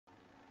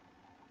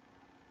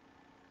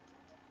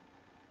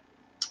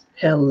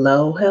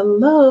Hello,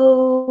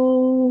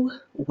 hello.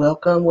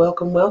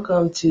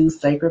 Welcome to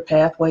Sacred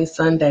Pathway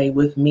Sunday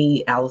with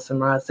me, Allison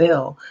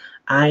Rozelle.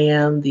 I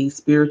am the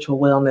spiritual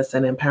wellness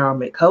and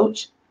empowerment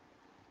coach,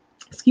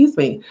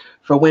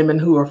 for women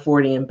who are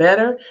 40 and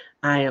better.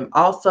 I am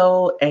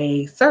also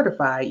a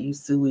certified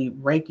Usui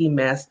Reiki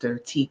Master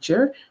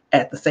teacher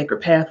at the Sacred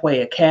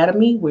Pathway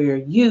Academy, where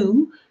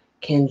you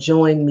can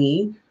join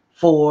me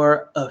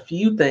for a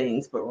few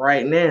things. But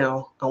right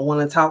now, I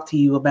want to talk to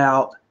you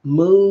about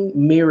moon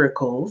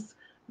miracles,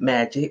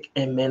 magic,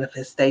 and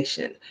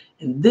manifestation.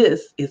 And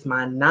this is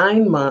my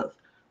 9-month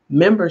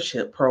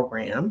membership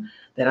program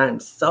that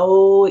I'm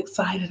so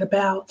excited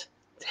about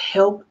to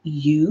help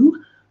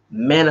you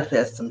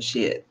manifest some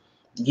shit.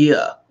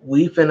 Yeah,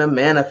 we finna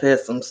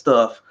manifest some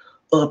stuff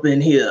up in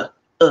here.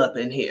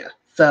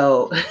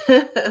 So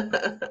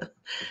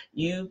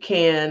you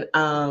can,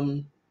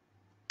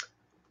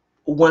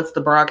 once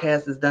the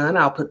broadcast is done,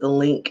 I'll put the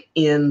link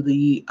in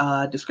the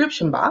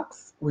description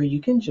box where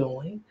you can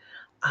join.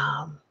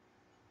 Yeah,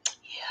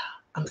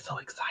 I'm so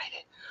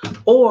excited.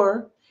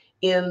 Or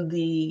in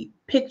the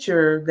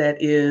picture that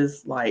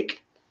is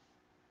like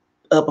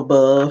up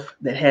above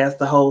that has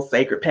the whole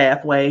Sacred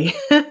Pathway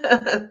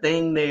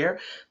thing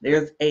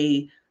there's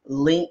a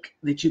link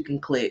that you can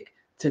click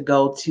to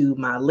go to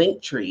my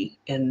link tree,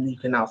 and you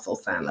can also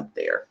sign up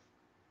there.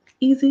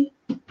 Easy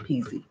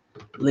peasy,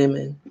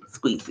 lemon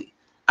squeezy.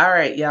 All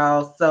right,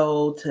 y'all.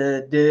 So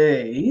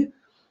today,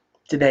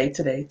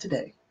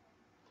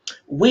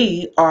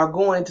 we are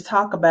going to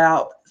talk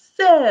about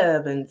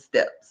 7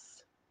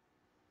 steps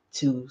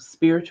to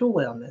spiritual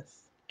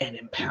wellness and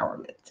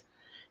empowerment.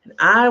 And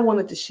I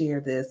wanted to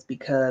share this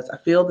because I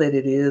feel that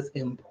it is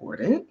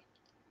important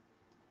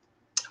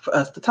for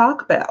us to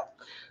talk about.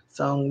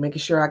 So I'm making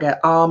sure I got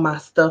all my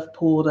stuff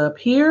pulled up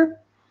here.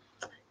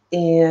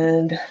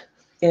 And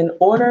in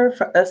order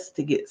for us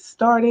to get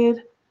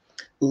started,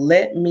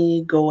 let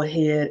me go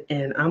ahead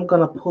and I'm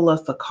going to pull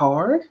us a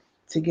card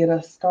to get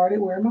us started.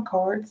 Where are my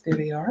cards? There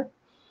they are.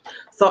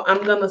 So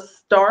I'm going to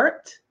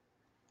start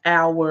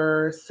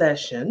our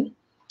session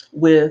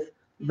with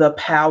the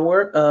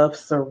Power of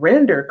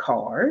Surrender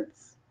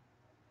cards.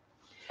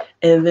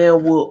 And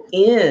then we'll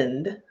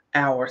end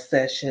our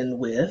session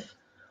with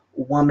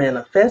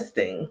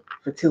Womanifesting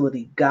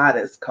Fertility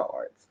Goddess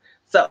cards.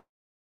 So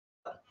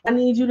what I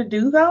need you to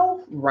do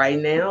though right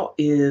now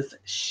is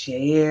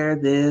share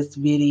this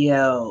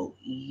video.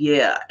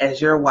 Yeah, as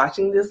you're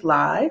watching this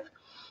live,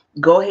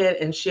 go ahead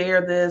and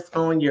share this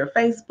on your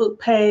Facebook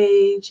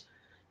page.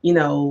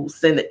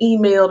 Send an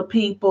email to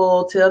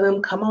people, tell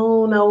them come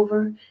on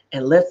over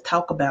and let's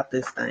talk about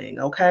this thing,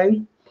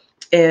 okay?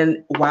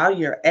 And while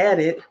you're at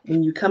it,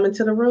 when you come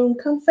into the room,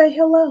 come say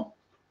hello.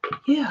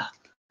 Yeah,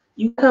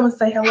 you come and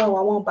say hello.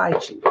 I won't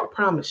bite you. I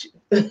promise you.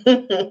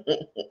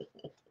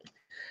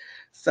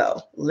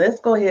 So let's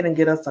go ahead and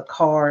get us a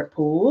card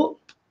pulled.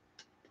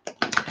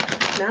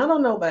 Now, I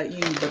don't know about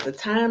you, but the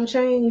time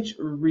change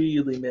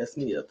really messed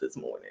me up this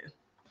morning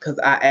because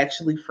I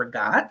actually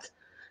forgot.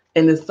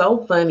 And it's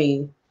so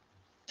funny.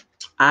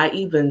 I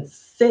even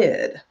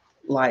said,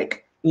 I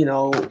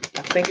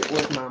think it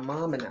was my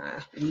mom and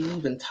I, we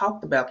even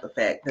talked about the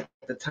fact that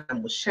the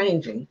time was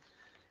changing.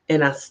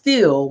 And I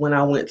still, when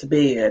I went to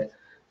bed,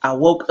 I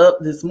woke up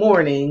this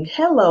morning,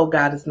 hello,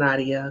 Goddess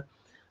Nadia,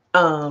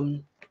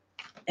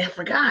 and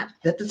forgot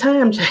that the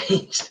time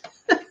changed.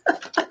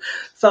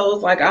 So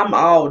it's like I'm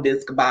all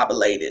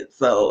discombobulated.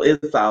 So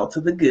it's all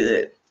to the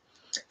good.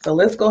 So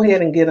let's go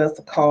ahead and get us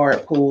a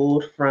card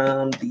pulled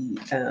from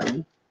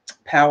the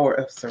Power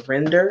of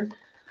Surrender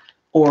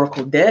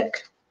Oracle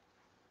deck.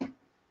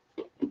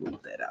 Move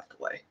that out the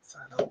way so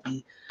I don't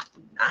be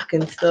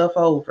knocking stuff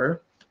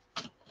over.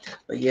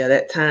 But yeah,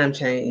 that time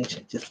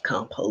change just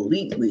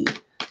completely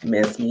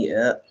messed me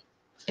up.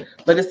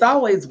 But it's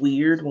always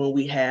weird when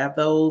we have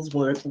those,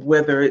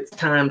 whether it's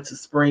time to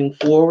spring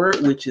forward,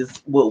 which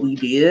is what we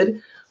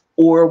did,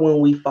 or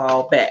when we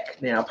fall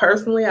back. Now,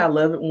 personally, I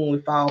love it when we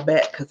fall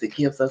back because it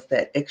gives us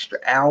that extra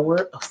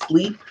hour of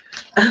sleep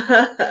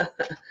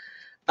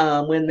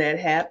when that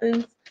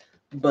happens.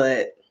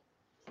 But,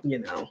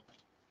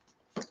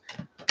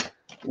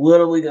 what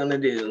are we going to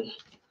do?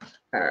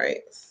 All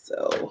right,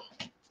 so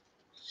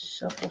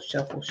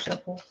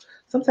shuffle.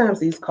 Sometimes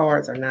these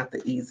cards are not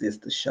the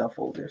easiest to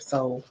shuffle. They're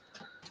so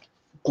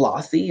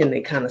glossy and they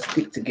kind of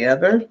stick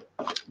together.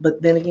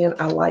 But then again,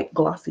 I like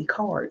glossy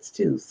cards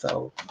too.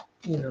 So,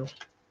 All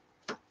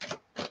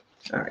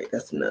right,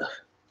 that's enough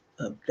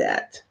of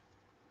that.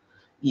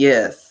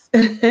 Yes.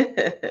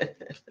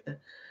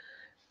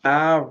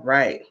 All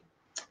right.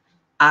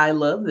 I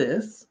love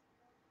this.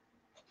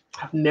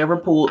 I've never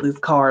pulled this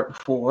card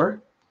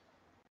before.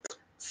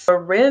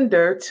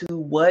 Surrender to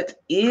what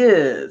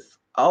is.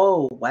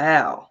 Oh,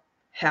 wow.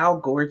 How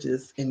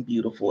gorgeous and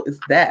beautiful is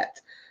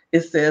that?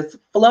 It says,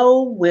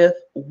 flow with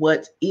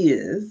what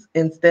is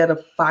instead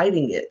of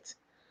fighting it.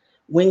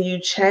 When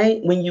you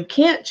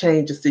can't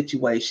change a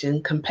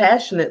situation,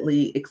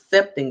 compassionately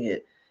accepting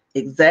it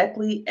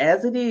exactly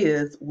as it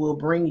is will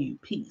bring you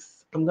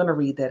peace. I'm going to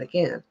read that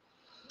again.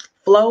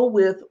 Flow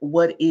with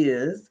what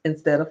is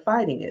instead of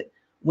fighting it.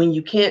 When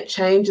you can't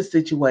change a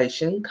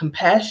situation,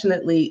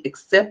 compassionately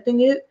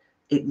accepting it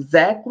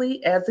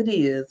exactly as it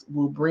is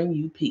will bring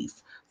you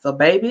peace. So,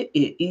 baby,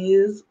 it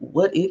is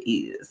what it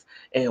is.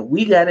 And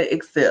we got to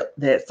accept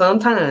that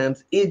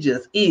sometimes it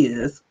just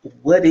is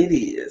what it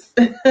is.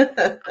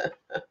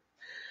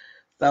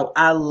 So,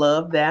 I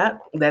love that.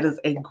 That is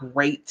a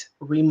great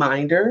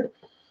reminder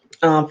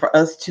for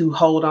us to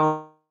hold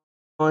on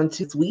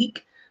to this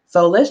week.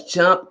 So let's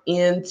jump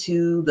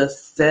into the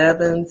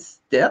 7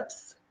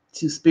 steps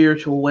to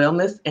spiritual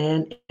wellness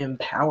and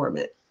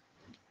empowerment.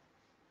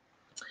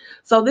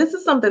 So this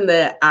is something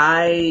that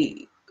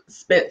I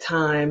spent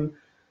time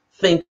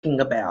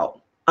thinking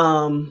about.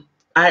 I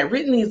had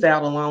written these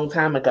out a long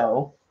time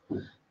ago,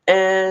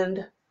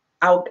 and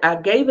I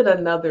gave it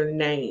another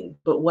name.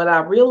 But what I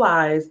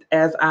realized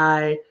as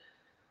I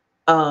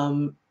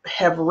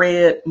have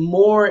read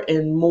more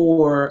and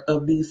more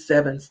of these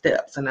 7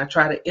 steps, and I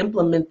try to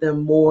implement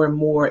them more and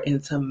more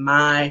into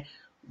my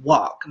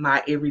walk,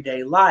 my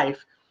everyday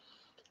life,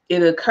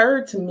 it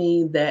occurred to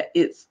me that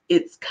it's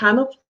kind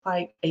of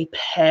like a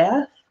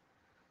path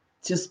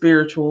to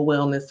spiritual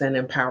wellness and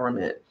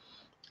empowerment,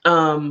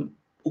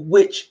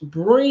 which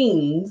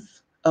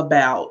brings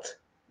about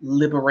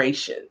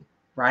liberation,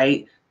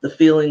 right? The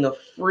feeling of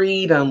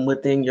freedom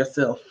within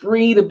yourself,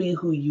 free to be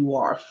who you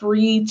are,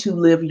 free to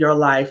live your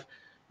life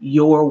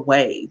your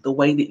way, the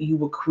way that you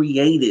were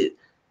created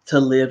to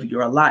live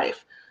your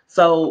life.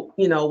 So,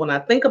 when I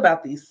think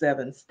about these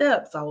 7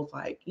 steps, I was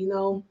like,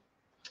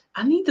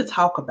 I need to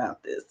talk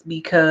about this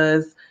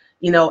because,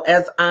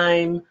 as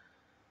I'm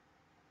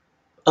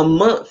a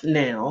month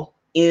now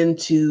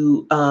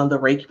into the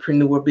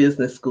Reikipreneur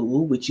Business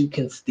School, which you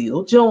can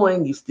still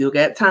join. You still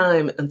got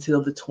time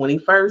until the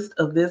 21st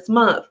of this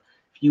month.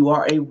 If you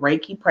are a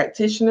Reiki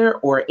practitioner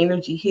or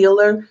energy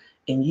healer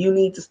and you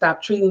need to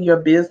stop treating your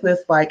business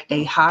like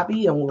a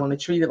hobby and want to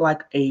treat it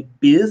like a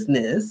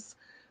business,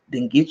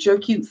 then get your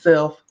cute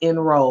self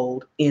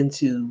enrolled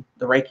into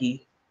the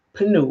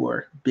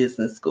Reikipreneur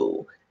Business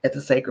School at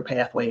the Sacred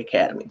Pathway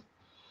Academy.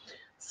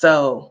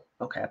 So,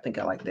 okay, I think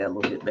I like that a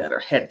little bit better.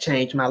 Had to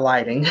change my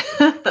lighting.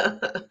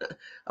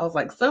 I was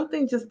like,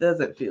 something just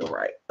doesn't feel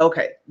right.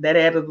 Okay, that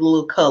added a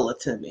little color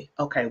to me.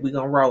 Okay, we're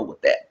going to roll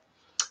with that.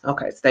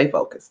 Okay, stay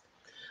focused.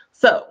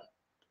 So,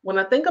 when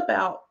I think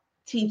about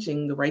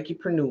teaching the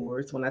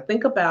Reikipreneurs, when I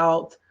think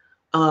about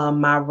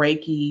my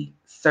Reiki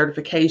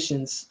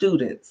certification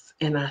students,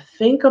 and I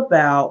think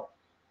about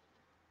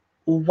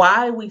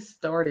why we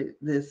started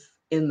this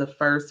in the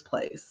first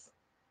place,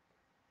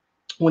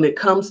 when it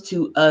comes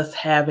to us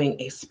having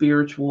a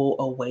spiritual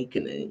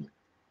awakening,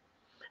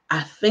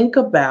 I think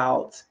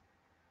about,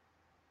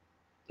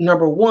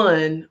 number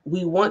one,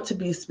 we want to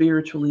be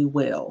spiritually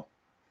well.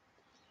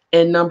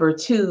 And number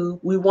two,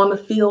 we want to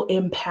feel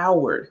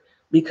empowered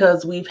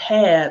because we've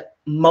had,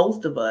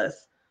 most of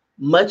us,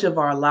 much of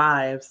our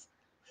lives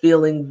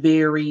feeling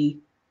very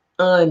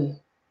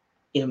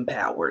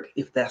unempowered,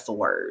 if that's a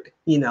word,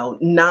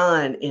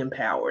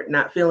 non-empowered,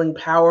 not feeling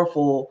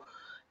powerful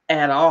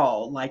at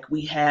all. Like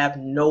we have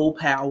no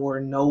power,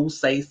 no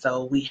say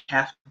so. We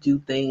have to do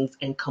things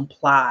and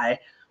comply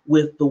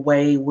with the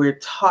way we're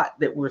taught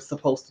that we're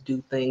supposed to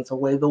do things, or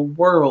way the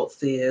world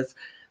says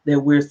that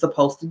we're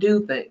supposed to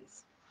do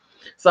things.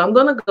 So I'm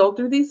going to go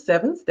through these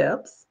 7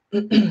 steps.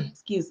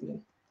 Excuse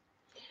me.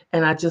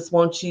 And I just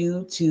want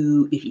you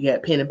to, if you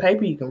got pen and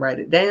paper, you can write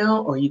it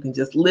down, or you can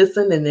just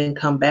listen and then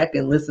come back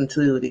and listen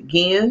to it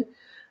again.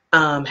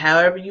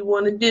 However you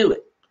want to do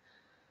it.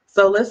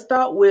 So let's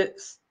start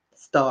with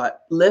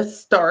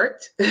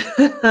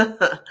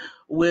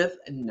with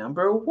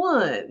number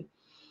one.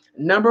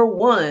 Number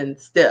one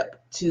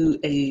step to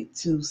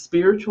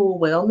spiritual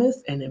wellness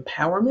and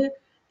empowerment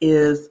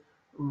is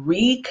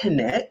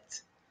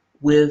reconnect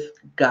with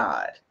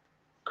God,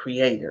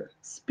 Creator,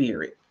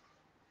 Spirit.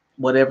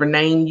 Whatever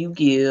name you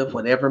give,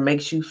 whatever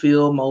makes you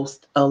feel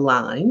most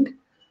aligned.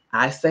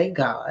 I say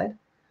God.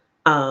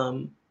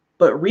 But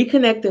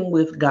reconnecting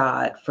with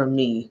God for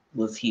me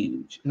was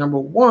huge. Number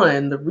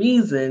one, the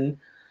reason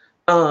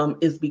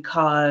is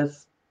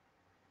because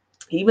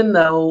even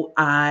though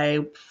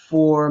I,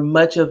 for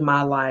much of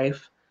my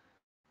life,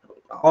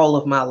 all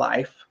of my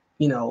life,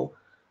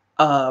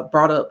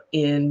 brought up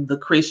in the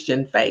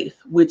Christian faith,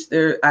 which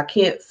I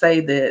can't say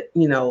that,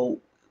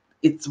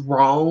 it's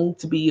wrong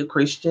to be a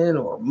Christian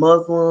or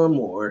Muslim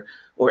or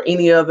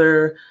any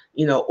other,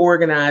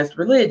 organized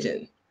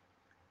religion.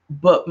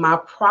 But my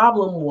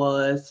problem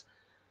was,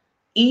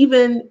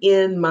 even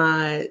in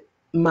my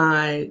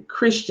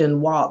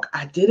Christian walk,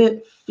 I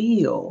didn't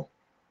feel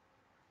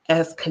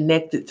as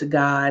connected to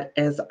God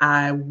as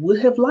I would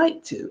have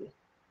liked to.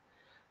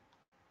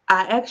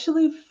 I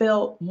actually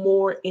felt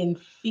more in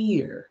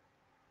fear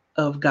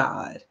of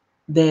God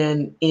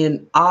than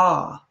in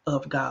awe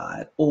of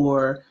God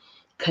or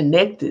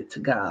connected to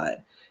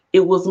God.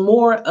 It was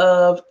more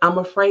of, I'm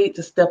afraid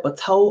to step a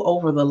toe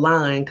over the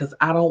line because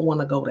I don't want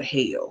to go to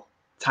hell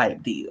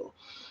type deal.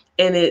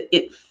 And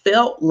it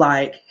felt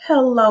like,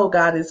 hello,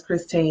 Goddess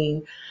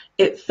Christine.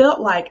 It felt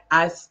like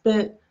I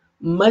spent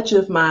much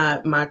of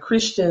my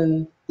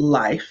Christian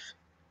life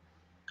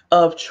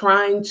of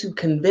trying to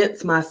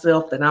convince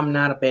myself that I'm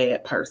not a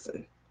bad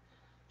person,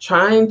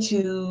 trying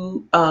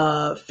to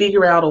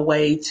figure out a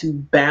way to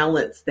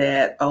balance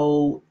that.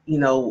 Oh,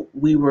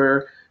 we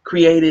were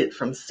created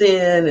from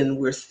sin, and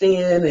we're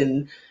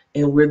sin,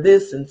 and we're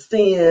this and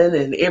sin,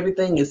 and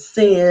everything is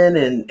sin,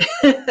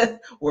 and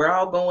we're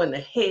all going to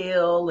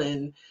hell,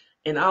 and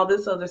all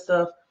this other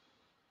stuff.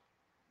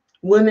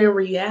 When in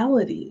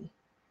reality,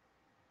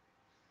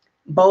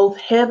 both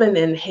heaven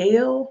and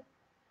hell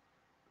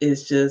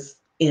is just,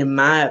 in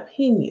my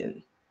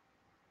opinion,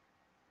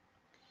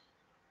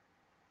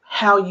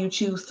 how you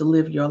choose to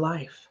live your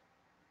life.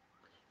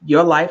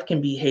 Your life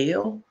can be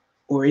hell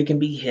or it can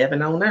be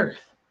heaven on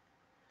earth.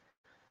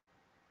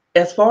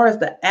 As far as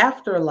the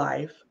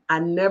afterlife, I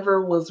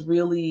never was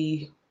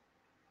really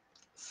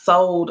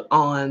sold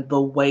on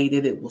the way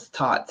that it was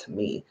taught to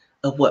me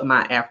of what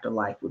my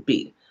afterlife would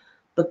be.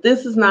 But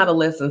this is not a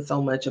lesson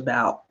so much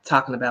about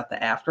talking about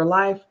the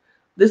afterlife.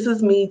 This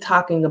is me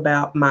talking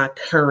about my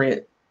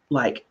current,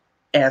 like,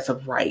 as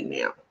of right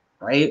now,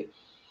 right?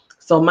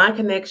 So my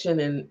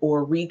connection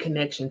or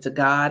reconnection to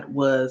God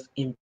was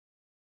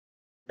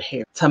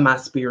impaired to my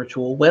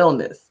spiritual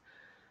wellness.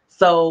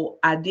 So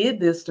I did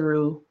this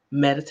through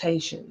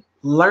meditation,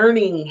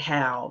 learning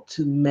how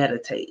to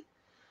meditate.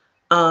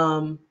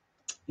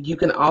 You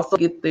can also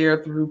get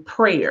there through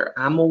prayer.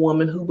 I'm a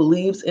woman who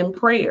believes in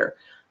prayer.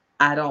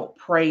 I don't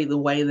pray the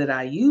way that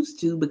I used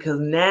to because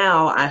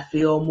now I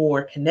feel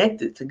more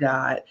connected to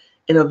God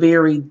in a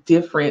very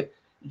different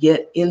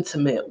yet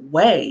intimate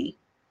way.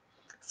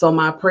 So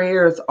my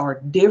prayers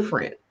are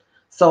different.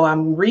 So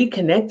I'm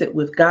reconnected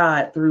with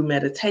God through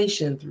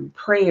meditation, through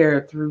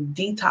prayer, through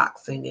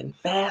detoxing and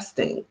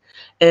fasting.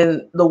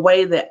 And the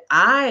way that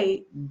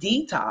I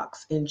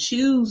detox and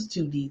choose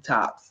to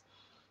detox,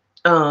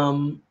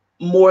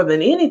 more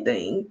than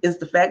anything, is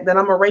the fact that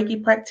I'm a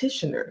Reiki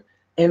practitioner.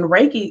 And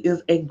Reiki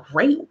is a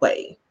great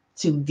way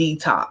to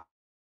detox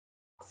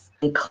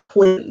and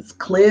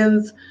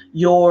cleanse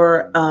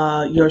your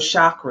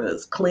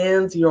chakras,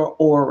 cleanse your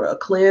aura,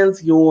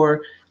 cleanse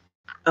your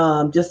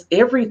just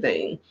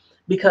everything.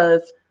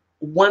 Because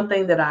one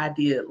thing that I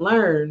did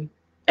learn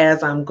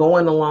as I'm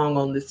going along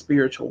on this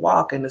spiritual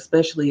walk, and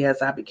especially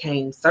as I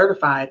became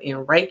certified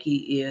in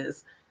Reiki,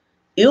 is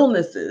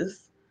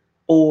illnesses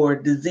or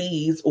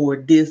disease or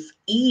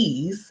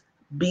dis-ease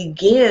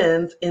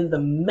begins in the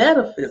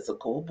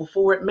metaphysical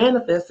before it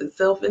manifests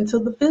itself into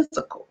the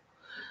physical.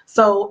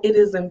 So it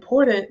is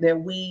important that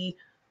we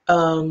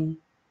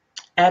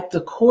act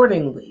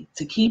accordingly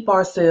to keep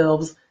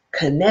ourselves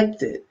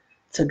connected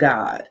to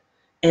God.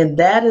 And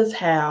that is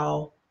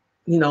how,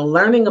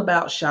 learning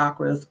about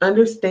chakras,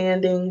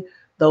 understanding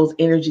those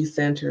energy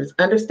centers,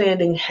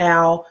 understanding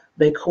how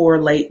they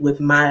correlate with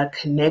my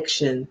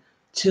connection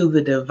to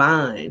the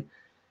divine,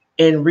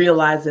 and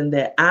realizing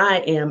that I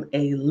am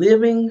a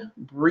living,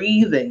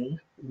 breathing,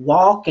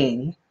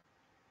 walking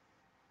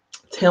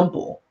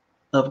temple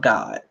of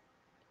God,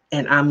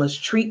 and I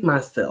must treat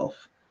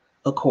myself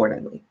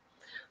accordingly.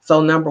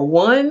 So number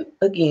one,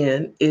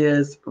 again,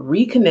 is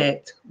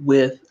reconnect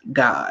with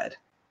God.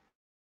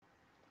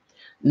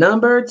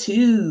 Number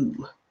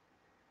two,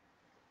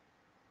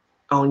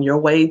 on your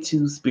way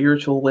to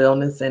spiritual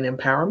wellness and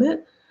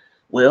empowerment,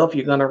 well, if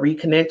you're going to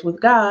reconnect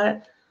with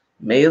God,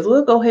 may as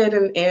well go ahead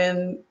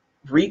and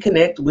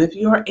reconnect with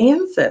your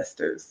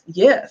ancestors.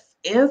 Yes,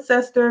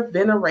 ancestor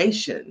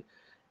veneration.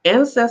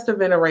 Ancestor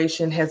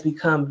veneration has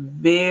become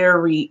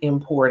very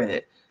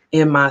important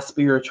in my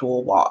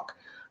spiritual walk.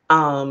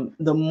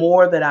 The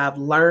more that I've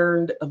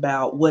learned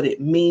about what it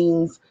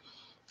means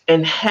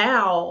and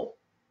how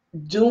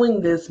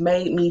doing this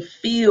made me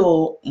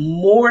feel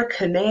more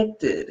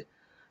connected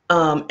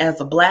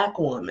as a Black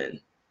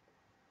woman.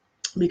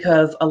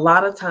 Because a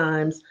lot of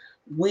times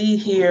we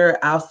hear,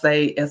 I'll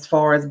say, as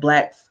far as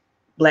Black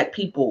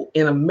people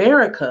in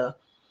America,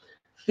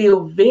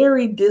 feel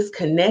very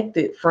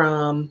disconnected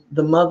from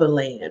the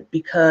motherland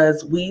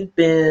because we've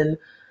been,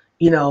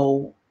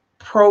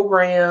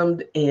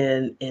 programmed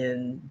and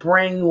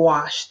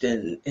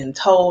brainwashed and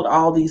told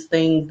all these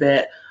things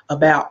that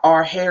about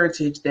our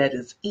heritage that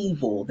is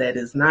evil, that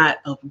is not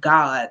of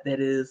God, that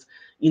is,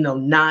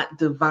 not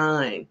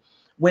divine.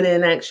 When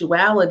in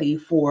actuality,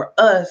 for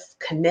us,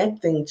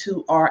 connecting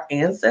to our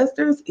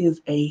ancestors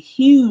is a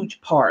huge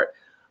part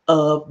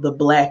of the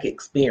Black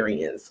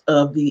experience,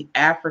 of the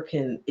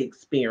African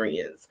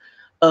experience,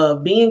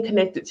 of being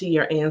connected to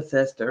your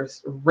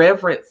ancestors,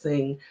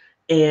 reverencing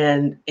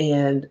and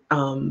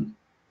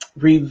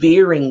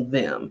revering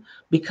them,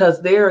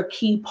 because they're a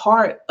key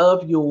part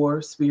of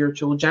your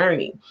spiritual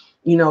journey.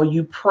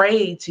 You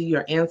pray to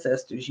your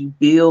ancestors, you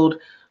build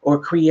or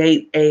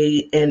create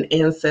an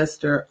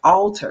ancestor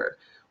altar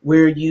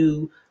where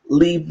you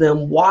leave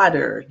them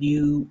water,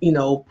 you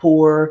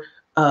pour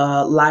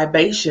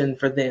libation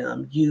for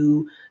them,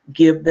 you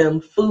give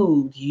them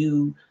food,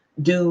 you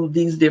do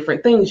these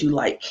different things. You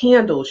light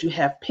candles, you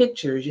have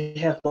pictures, you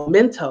have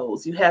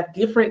mementos, you have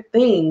different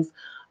things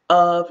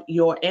of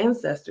your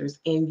ancestors,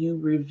 and you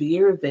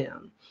revere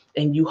them.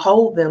 and you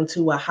hold them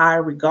to a high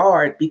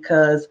regard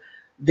because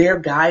they're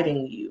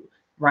guiding you,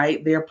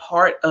 right? They're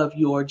part of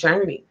your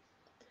journey.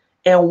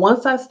 And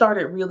once I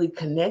started really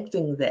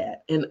connecting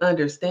that and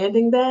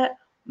understanding that,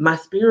 my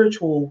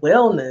spiritual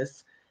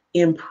wellness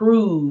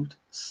improved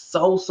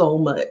so, so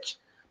much,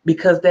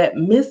 because that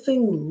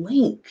missing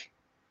link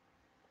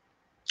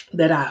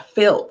that I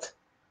felt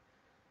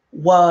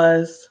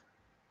was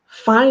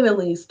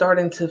finally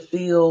starting to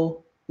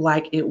feel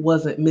like it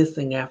wasn't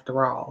missing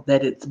after all,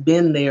 that it's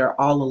been there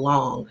all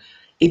along.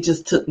 It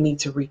just took me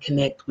to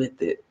reconnect with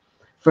it,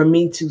 for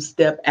me to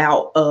step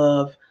out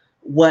of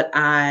what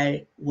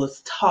I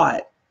was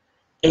taught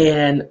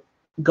and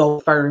go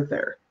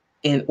further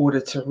in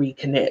order to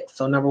reconnect.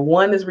 So number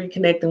one is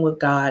reconnecting with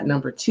God.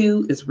 Number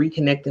two is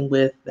reconnecting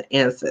with the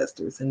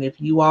ancestors. And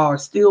if you all are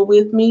still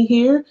with me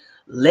here,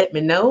 let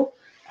me know.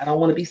 I don't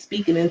want to be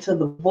speaking into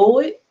the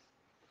void.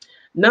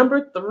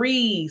 Number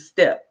three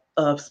step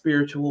of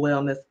spiritual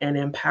wellness and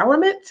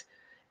empowerment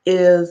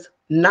is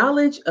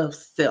knowledge of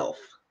self.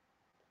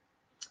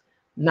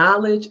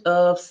 Knowledge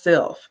of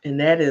self, and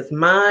that is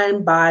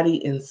mind,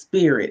 body, and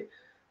spirit.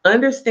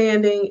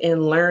 Understanding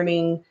and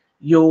learning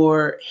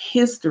your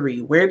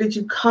history. Where did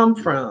you come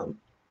from?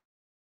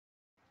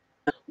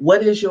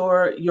 What is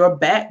your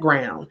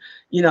background?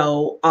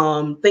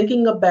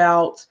 Thinking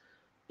about,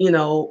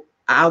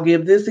 I'll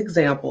give this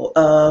example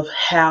of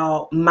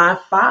how my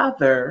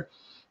father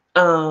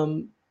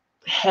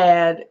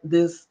had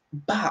this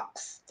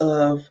box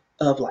of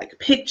like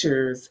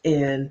pictures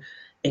and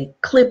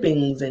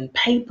clippings and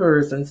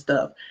papers and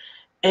stuff.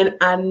 And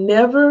I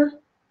never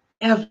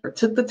ever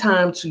took the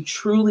time to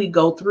truly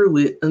go through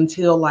it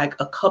until like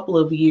a couple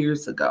of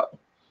years ago.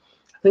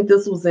 I think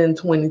this was in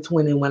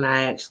 2020 when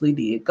I actually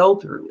did go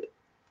through it.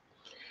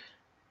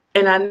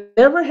 And I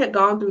never had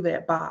gone through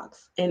that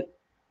box. And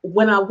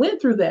when I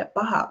went through that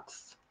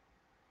box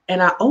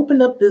and I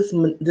opened up this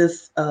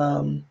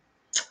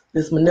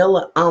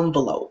manila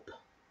envelope,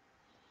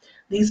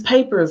 these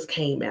papers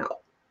came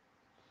out.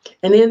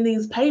 And in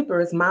these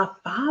papers, my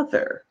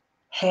father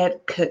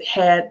had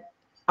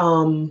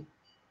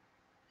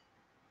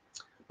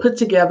put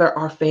together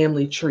our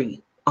family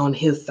tree on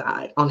his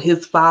side, on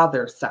his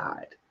father's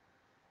side.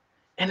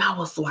 And I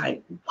was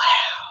like,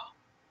 wow.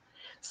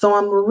 So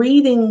I'm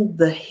reading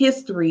the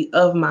history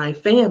of my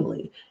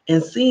family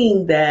and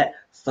seeing that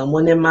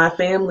someone in my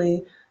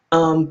family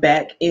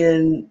back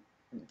in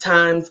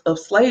times of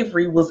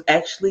slavery was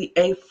actually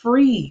a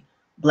free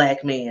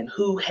Black man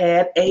who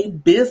had a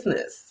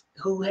business,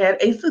 who had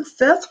a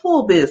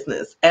successful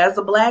business as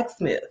a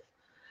blacksmith,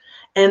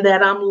 and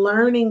that I'm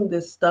learning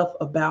this stuff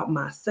about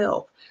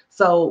myself.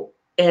 So,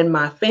 and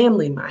my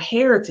family, my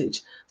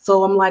heritage.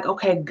 So I'm like,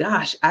 okay,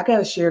 gosh, I got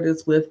to share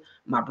this with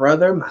my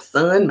brother, my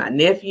son, my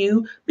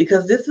nephew,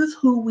 because this is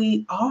who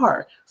we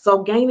are.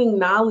 So gaining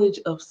knowledge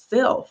of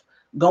self,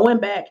 going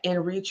back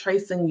and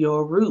retracing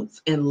your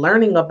roots and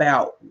learning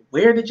about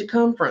where did you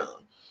come from?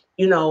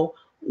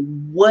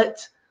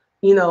 What,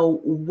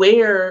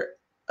 where,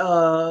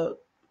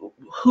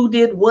 who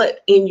did what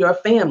in your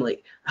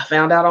family. I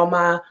found out on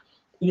my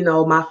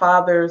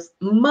father's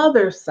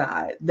mother's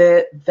side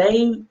that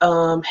they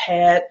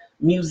had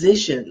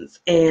musicians,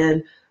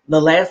 and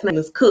the last name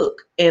is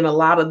Cook, and a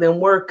lot of them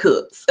were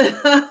cooks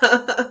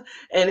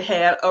and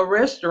had a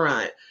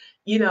restaurant.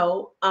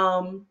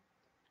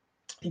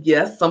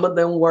 Yes, some of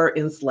them were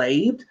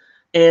enslaved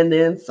and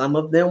then some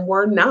of them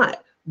were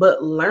not.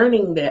 But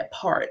learning that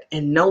part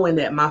and knowing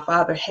that my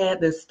father had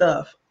this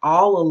stuff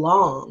all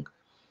along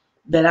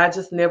that I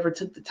just never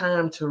took the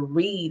time to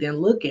read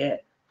and look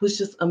at was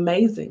just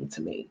amazing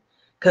to me,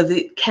 because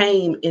it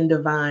came in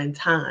divine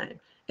time.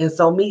 And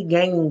so me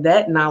gaining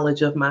that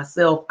knowledge of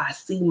myself, I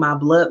see my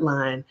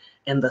bloodline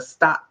and the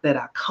stock that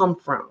I come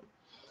from.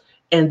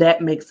 And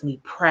that makes me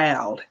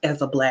proud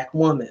as a Black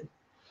woman.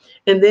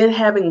 And then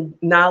having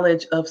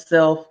knowledge of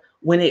self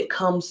when it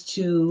comes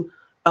to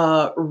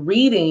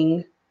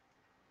reading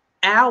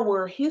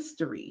our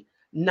history,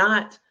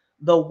 not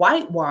the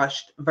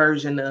whitewashed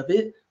version of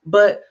it,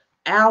 but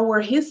our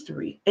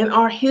history. And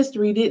our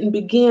history didn't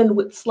begin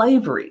with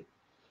slavery.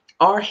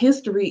 Our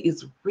history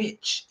is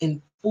rich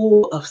and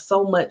full of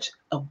so much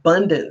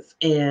abundance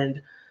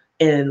and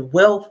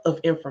wealth of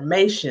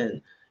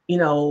information.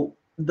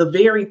 The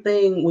very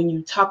thing when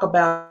you talk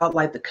about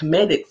like the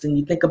Comedics and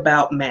you think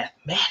about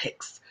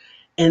mathematics,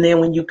 and then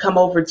when you come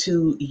over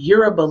to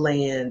Yoruba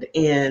land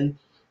and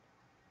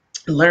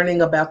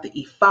learning about the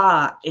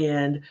Ifa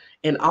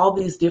and all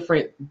these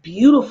different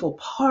beautiful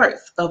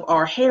parts of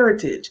our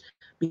heritage,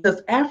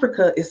 because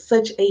Africa is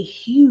such a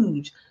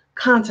huge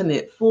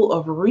continent full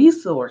of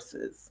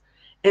resources.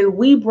 And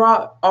we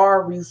brought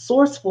our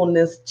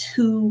resourcefulness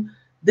to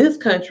this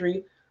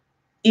country,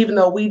 even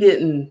though we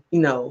didn't,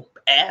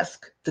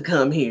 ask to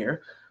come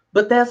here.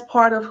 But that's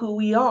part of who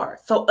we are.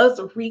 So us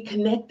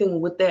reconnecting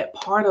with that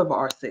part of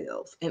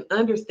ourselves and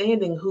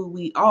understanding who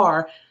we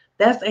are,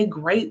 that's a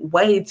great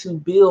way to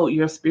build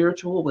your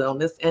spiritual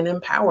wellness and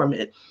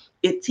empowerment.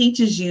 It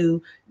teaches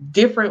you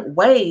different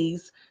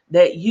ways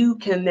that you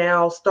can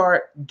now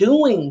start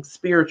doing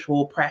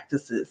spiritual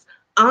practices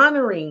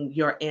honoring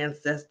your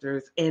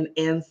ancestors and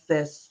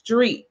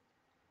ancestry,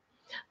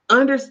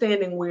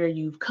 understanding where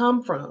you've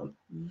come from.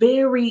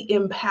 Very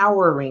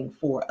empowering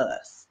for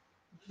us.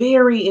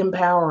 Very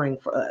empowering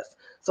for us.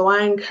 So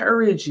I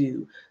encourage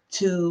you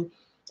to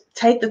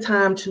take the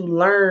time to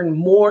learn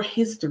more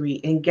history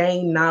and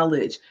gain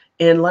knowledge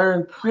and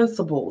learn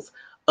principles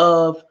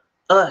of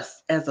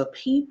us as a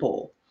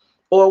people,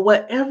 or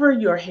whatever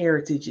your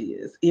heritage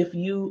is. If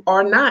you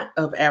are not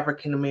of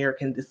African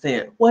American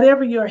descent,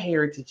 whatever your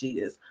heritage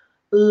is,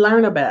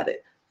 learn about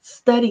it,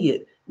 study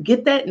it,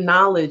 get that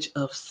knowledge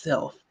of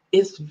self.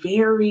 It's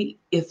very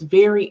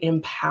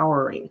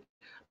empowering,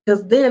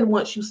 because then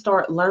once you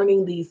start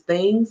learning these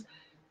things,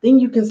 then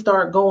you can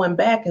start going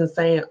back and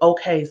saying,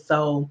 okay,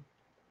 so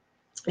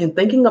in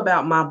thinking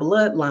about my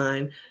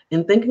bloodline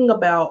and thinking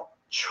about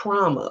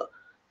trauma,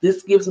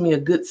 this gives me a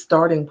good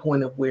starting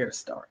point of where to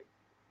start.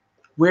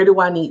 Where do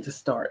I need to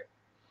start?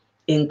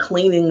 In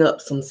cleaning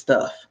up some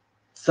stuff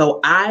so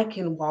I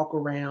can walk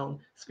around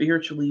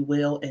spiritually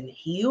well and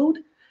healed,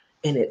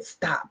 and it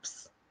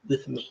stops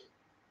with me.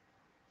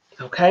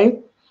 Okay?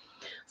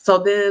 So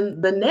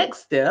then the next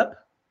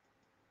step,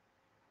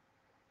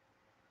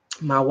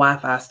 my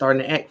Wi-Fi is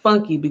starting to act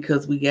funky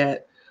because we got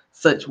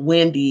such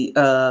windy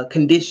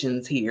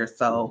conditions here.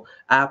 So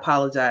I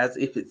apologize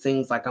if it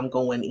seems like I'm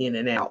going in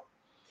and out.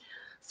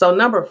 So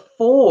number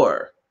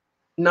four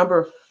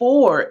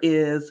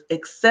is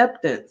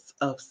acceptance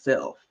of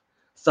self.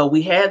 So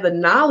we had the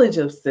knowledge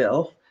of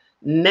self.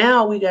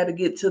 Now we got to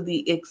get to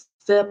the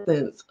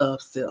acceptance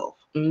of self.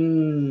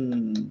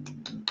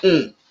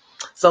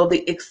 So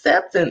the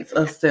acceptance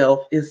of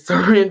self is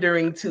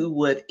surrendering to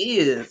what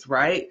is,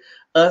 right?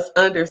 Us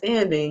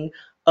understanding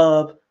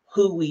of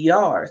who we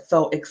are.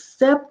 So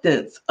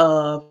acceptance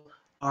of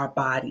our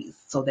bodies.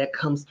 So that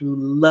comes through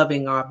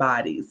loving our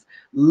bodies,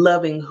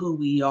 loving who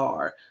we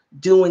are,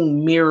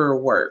 doing mirror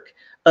work,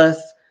 us,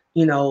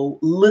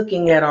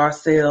 looking at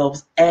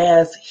ourselves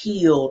as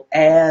healed,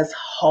 as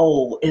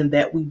whole, and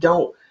that we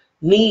don't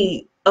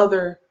need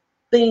other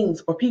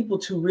things or people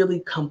to really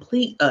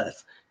complete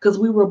us, because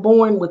we were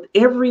born with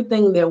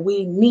everything that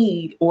we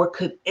need or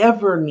could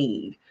ever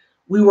need.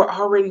 We were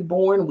already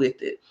born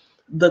with it.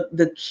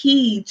 The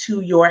key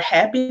to your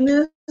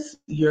happiness,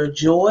 your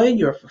joy,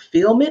 your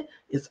fulfillment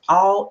is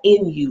all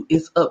in you.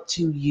 It's up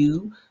to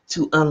you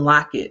to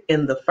unlock it.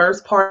 And the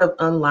first part of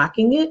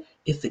unlocking it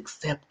is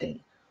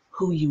accepting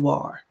who you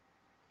are.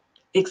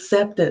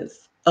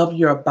 Acceptance of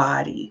your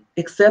body,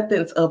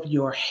 acceptance of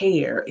your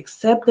hair,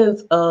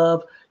 acceptance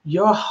of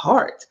your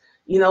heart.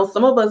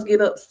 Some of us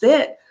get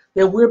upset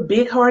that we're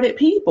big-hearted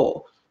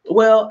people.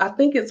 Well, I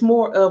think it's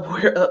more of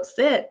we're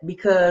upset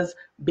because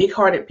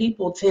big-hearted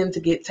people tend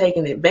to get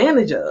taken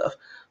advantage of.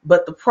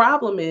 But the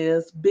problem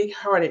is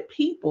big-hearted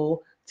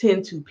people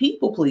tend to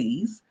people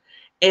please,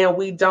 and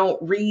we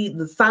don't read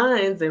the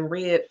signs and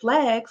red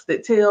flags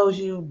that tells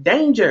you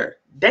danger,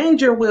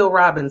 danger, Will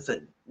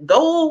Robinson.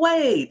 Go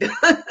away.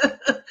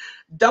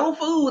 Don't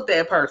fool with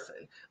that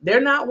person.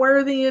 They're not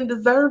worthy and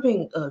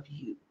deserving of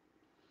you.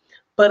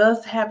 But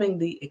us having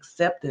the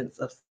acceptance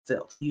of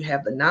self. You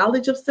have the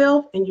knowledge of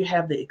self and you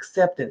have the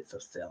acceptance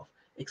of self.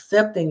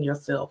 Accepting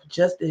yourself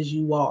just as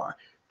you are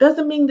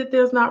doesn't mean that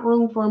there's not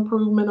room for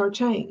improvement or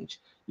change.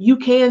 You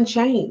can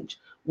change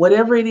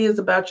whatever it is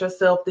about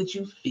yourself that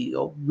you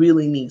feel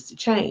really needs to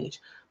change.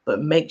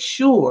 But make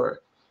sure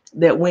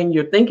that when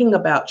you're thinking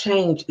about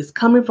change, it's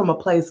coming from a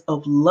place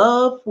of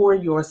love for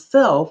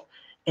yourself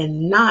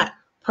and not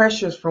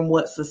pressures from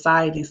what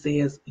society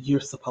says you're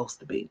supposed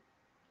to be.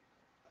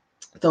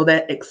 So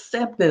that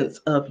acceptance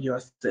of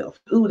yourself.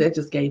 Ooh, that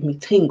just gave me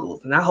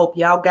tingles. And I hope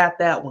y'all got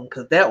that one,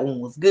 because that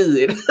one was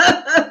good.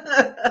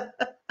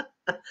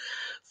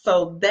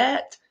 So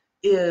that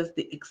is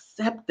the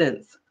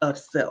acceptance of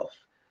self.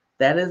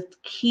 That is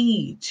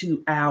key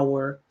to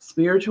our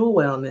spiritual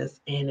wellness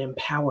and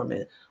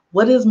empowerment.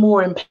 What is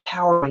more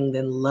empowering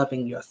than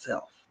loving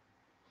yourself?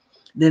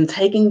 Then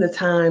taking the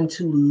time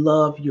to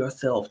love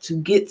yourself, to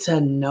get to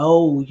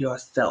know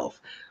yourself.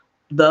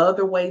 The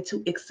other way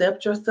to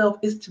accept yourself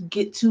is to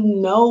get to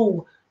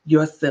know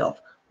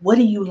yourself. What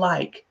do you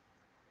like?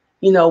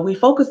 We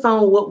focus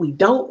on what we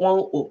don't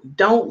want, what we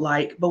don't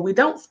like, but we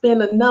don't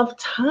spend enough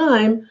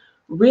time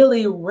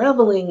really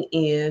reveling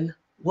in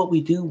what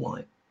we do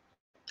want,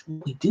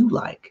 what we do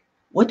like,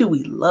 what do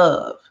we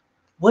love,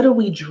 what are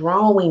we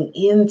drawing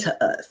into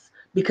us?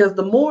 Because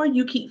the more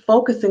you keep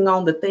focusing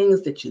on the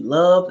things that you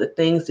love, the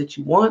things that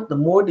you want, the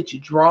more that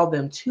you draw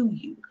them to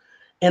you.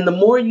 And the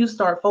more you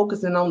start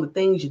focusing on the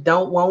things you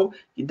don't want,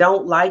 you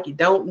don't like, you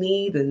don't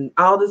need, and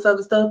all this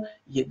other stuff,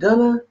 you're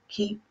gonna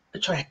keep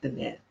attracting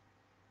that.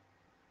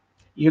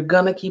 You're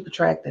gonna keep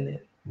attracting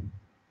it.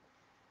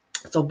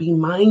 So be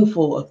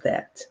mindful of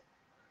that.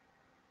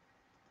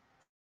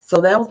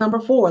 So that was number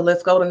 4.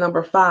 Let's go to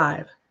number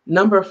 5.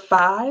 Number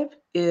 5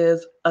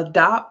 is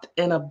adopt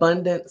an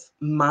abundance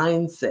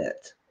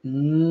mindset.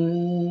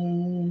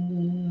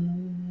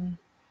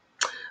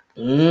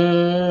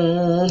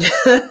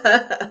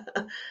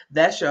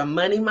 That's your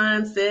money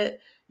mindset,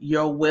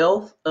 your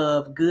wealth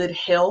of good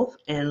health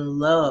and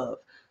love.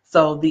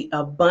 So the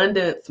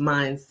abundance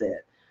mindset,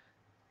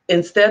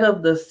 instead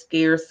of the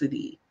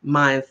scarcity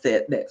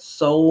mindset that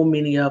so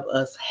many of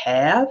us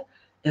have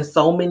and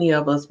so many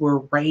of us were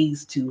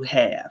raised to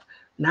have,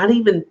 not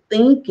even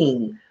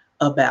thinking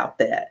about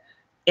that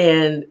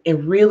and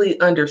really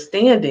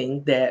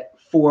understanding that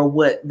for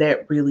what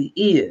that really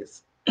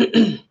is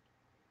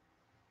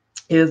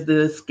is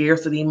the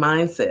scarcity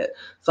mindset.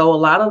 So a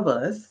lot of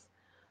us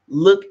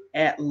look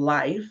at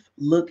life,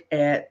 look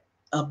at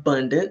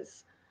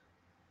abundance,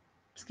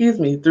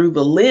 through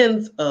the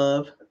lens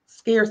of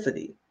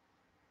scarcity.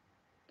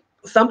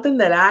 Something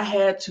that I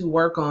had to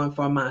work on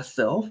for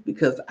myself,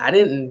 because I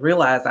didn't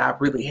realize I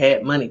really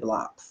had money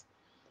blocks.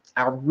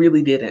 I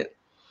really didn't.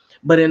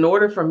 But in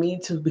order for me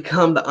to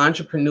become the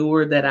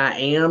entrepreneur that I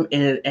am,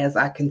 and as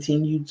I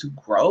continue to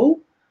grow,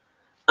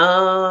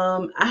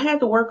 I had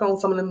to work on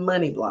some of the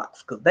money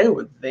blocks because they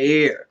were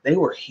there. They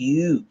were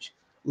huge.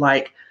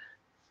 Like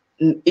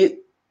it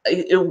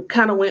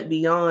kind of went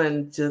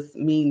beyond just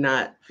me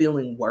not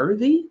feeling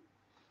worthy,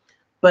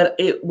 but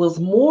it was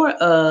more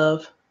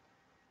of,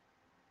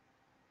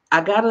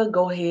 I gotta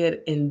go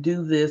ahead and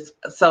do this.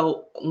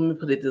 So let me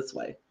put it this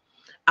way.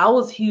 I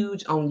was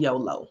huge on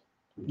YOLO.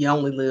 You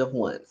only live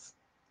once.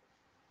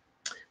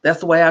 That's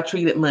the way I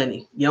treated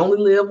money. You only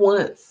live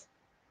once.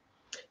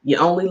 You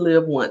only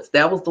live once.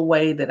 That was the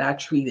way that I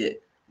treated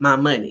my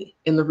money.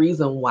 And the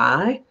reason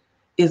why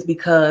is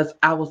because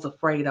I was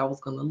afraid I was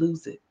going to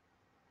lose it.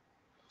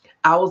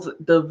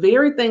 The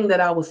very thing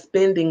that I was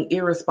spending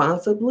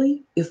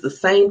irresponsibly is the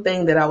same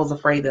thing that I was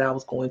afraid that I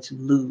was going to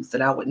lose,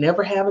 that I would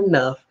never have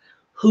enough.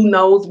 Who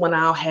knows when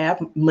I'll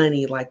have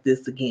money like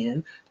this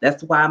again?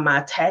 That's why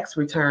my tax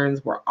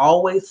returns were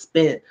always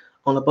spent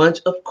on a bunch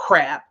of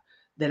crap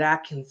that I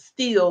can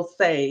still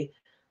say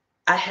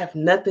I have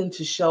nothing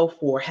to show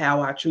for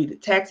how I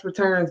treated tax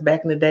returns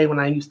back in the day when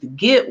I used to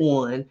get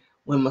one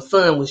when my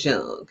son was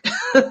young.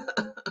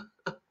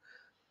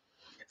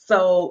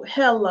 So,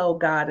 hello,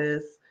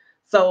 goddess.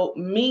 So,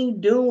 me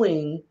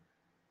doing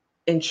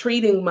and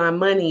treating my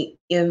money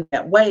in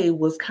that way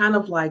was kind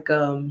of like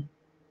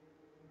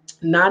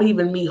not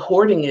even me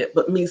hoarding it,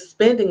 but me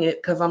spending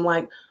it, because I'm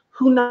like,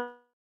 who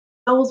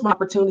knows my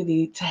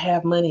opportunity to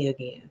have money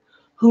again?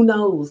 Who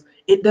knows?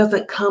 It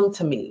doesn't come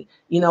to me.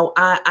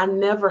 I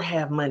never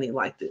have money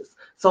like this.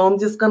 So I'm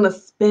just going to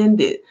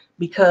spend it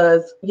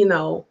because,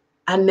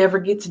 I never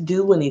get to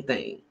do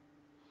anything.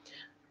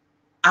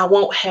 I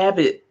won't have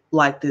it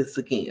like this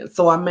again.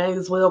 So I may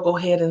as well go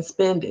ahead and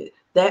spend it.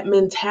 That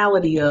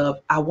mentality of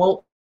I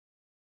won't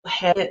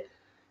have it,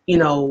 you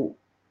know,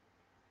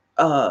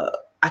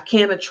 I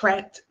can't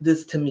attract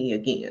this to me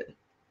again.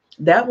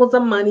 That was a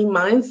money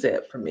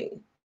mindset for me.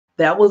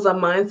 That was a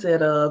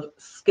mindset of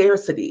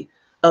scarcity,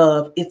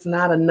 of it's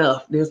not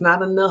enough. There's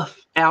not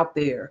enough out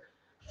there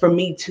for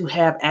me to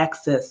have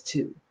access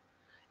to.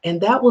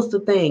 And that was the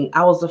thing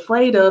I was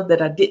afraid of,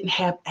 that I didn't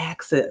have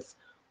access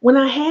when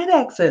I had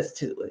access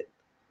to it.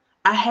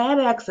 I had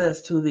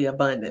access to the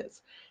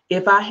abundance.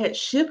 If I had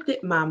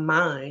shifted my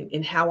mind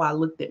in how I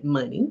looked at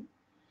money,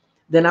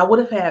 then I would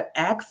have had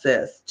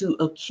access to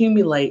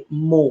accumulate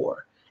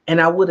more.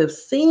 And I would have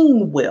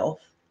seen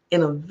wealth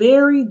in a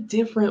very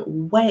different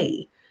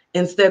way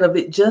instead of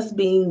it just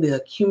being the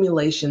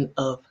accumulation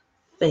of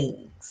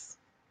things.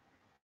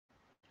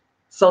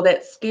 So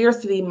that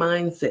scarcity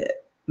mindset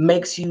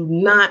makes you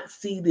not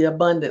see the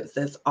abundance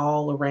that's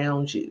all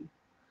around you.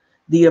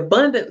 The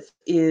abundance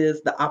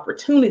is the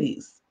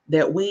opportunities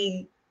that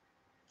we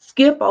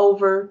skip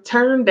over,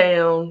 turn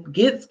down,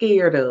 get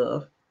scared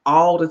of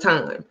all the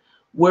time.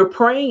 We're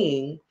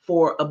praying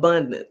for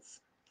abundance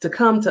to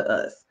come to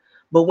us.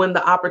 But when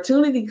the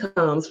opportunity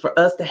comes for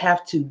us to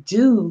have to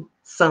do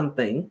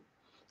something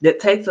that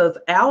takes us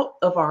out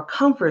of our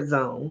comfort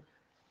zone,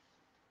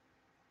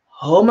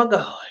 oh my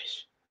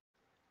gosh,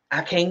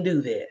 I can't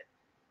do that.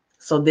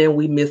 So then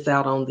we miss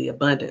out on the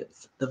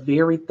abundance, the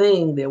very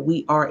thing that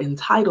we are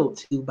entitled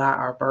to by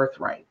our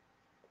birthright.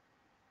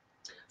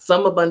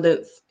 Some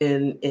abundance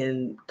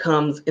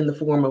comes in the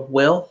form of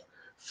wealth.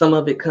 Some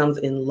of it comes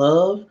in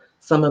love.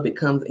 Some of it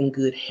comes in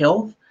good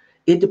health.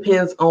 It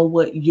depends on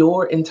what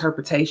your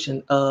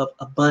interpretation of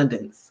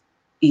abundance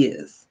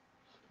is.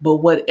 But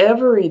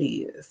whatever it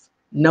is,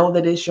 know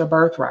that it's your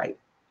birthright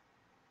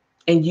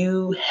and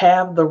you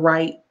have the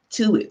right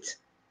to it.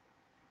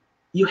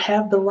 You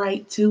have the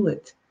right to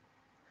it.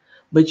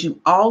 But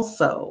you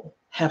also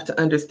have to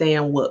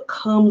understand what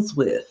comes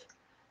with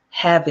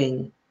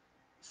having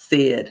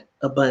said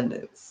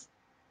abundance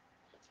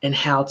and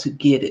how to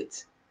get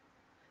it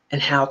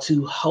and how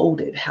to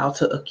hold it, how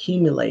to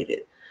accumulate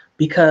it,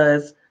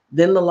 because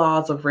then the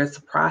laws of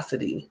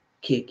reciprocity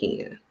kick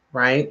in,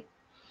 right?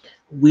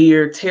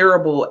 We're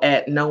terrible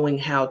at knowing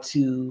how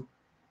to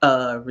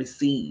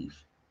receive.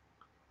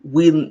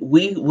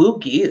 Will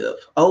give.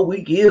 Oh,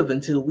 we give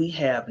until we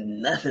have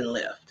nothing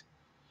left.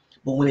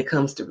 But when it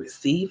comes to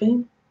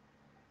receiving,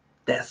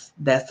 that's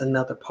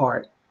another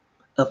part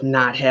of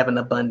not having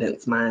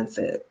abundance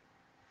mindset.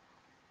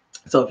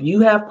 So if you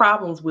have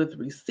problems with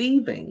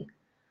receiving,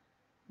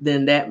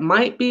 then that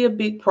might be a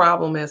big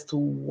problem as to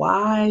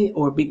why,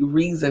 or a big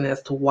reason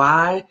as to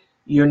why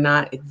you're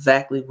not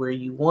exactly where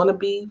you want to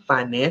be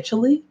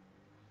financially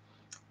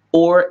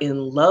or in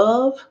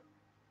love.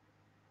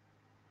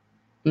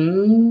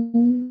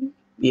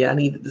 Yeah, I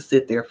needed to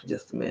sit there for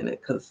just a minute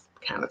because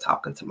kind of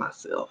talking to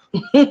myself.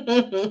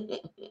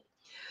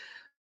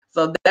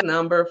 So that's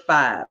number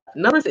 5.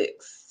 Number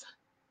 6.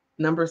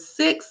 Number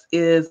 6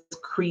 is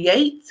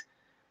create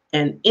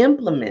and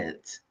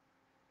implement.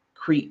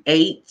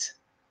 Create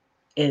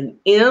and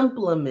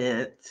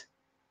implement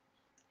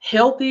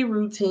healthy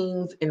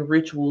routines and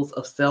rituals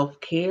of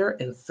self-care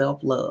and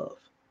self-love.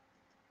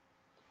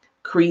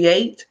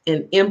 Create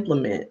and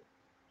implement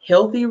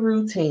healthy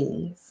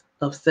routines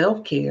of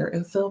self-care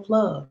and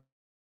self-love.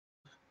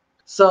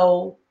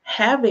 So,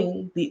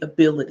 having the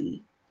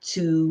ability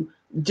to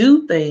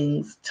do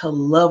things to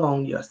love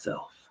on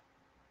yourself.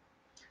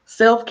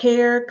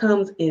 Self-care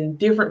comes in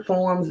different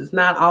forms. It's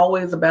not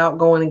always about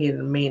going and getting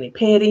a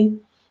mani-pedi.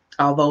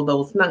 Although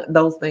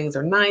those things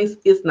are nice,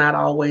 it's not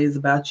always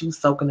about you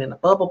soaking in a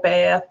bubble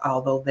bath,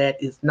 although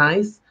that is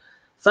nice.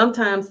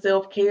 Sometimes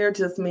self-care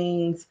just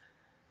means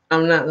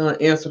I'm not going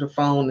to answer the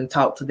phone and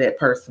talk to that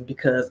person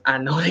because I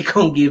know they're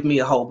going to give me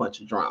a whole bunch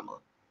of drama.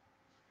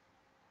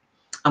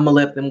 I'm going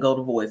to let them go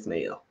to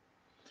voicemail.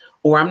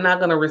 Or I'm not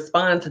going to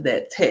respond to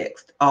that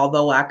text,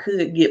 although I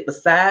could get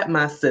beside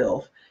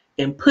myself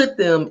and put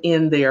them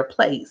in their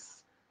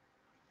place.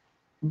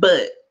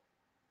 But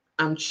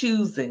I'm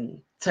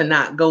choosing to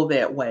not go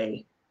that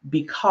way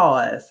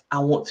because I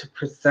want to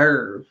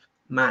preserve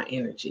my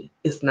energy.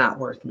 It's not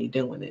worth me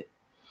doing it.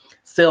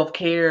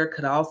 Self-care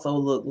could also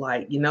look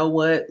like, you know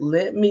what?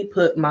 Let me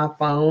put my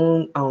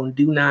phone on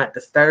do not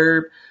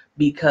disturb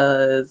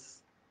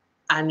because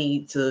I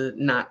need to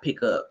not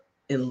pick up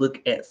and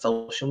look at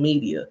social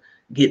media,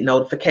 get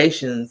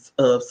notifications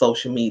of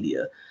social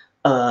media,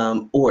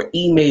 or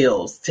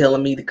emails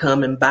telling me to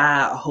come and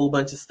buy a whole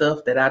bunch of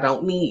stuff that I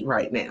don't need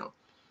right now.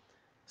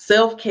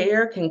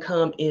 Self-care can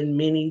come in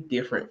many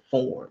different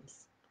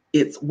forms.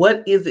 It's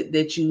what is it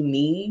that you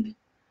need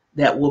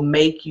that will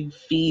make you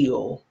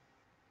feel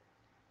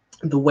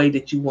the way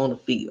that you want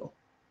to feel.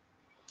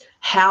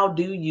 How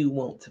do you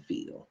want to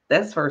feel?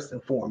 That's first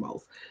and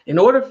foremost. In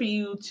order for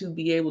you to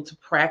be able to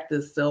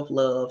practice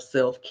self-love,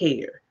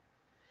 self-care,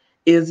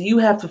 is you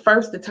have to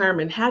first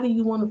determine, how do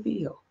you want to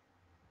feel?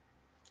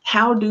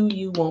 How do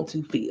you want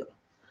to feel?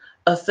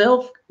 A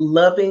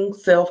self-loving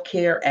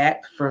self-care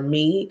act for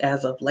me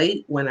as of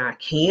late, when I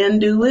can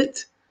do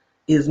it,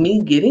 is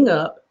me getting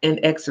up and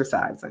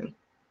exercising.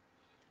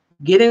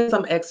 Getting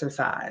some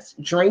exercise,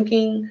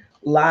 drinking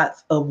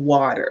lots of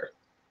water.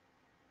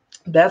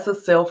 That's a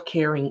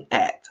self-caring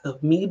act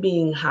of me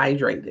being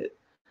hydrated.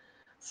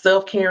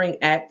 Self-caring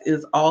act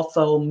is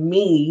also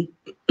me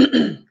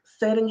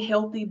setting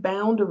healthy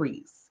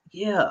boundaries.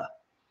 Yeah.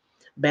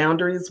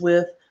 Boundaries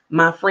with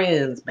my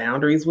friends,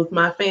 boundaries with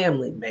my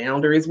family,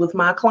 boundaries with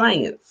my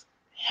clients.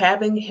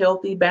 Having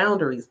healthy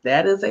boundaries,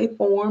 that is a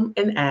form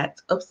and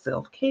act of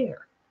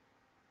self-care.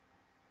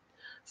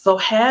 So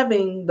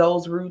having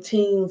those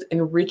routines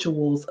and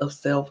rituals of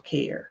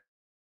self-care,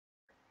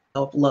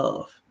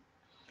 self-love.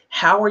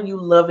 How are you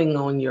loving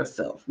on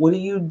yourself? What are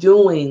you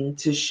doing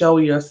to show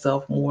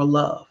yourself more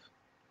love?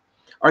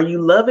 Are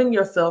you loving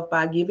yourself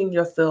by giving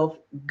yourself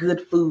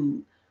good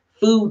food,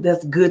 food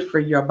that's good for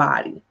your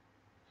body?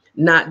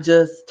 Not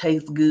just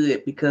tastes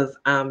good because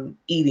I'm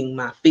eating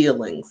my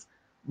feelings,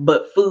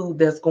 but food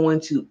that's going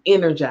to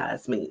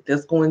energize me,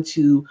 that's going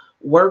to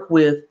work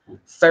with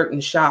certain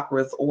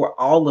chakras or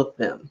all of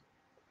them.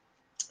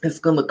 It's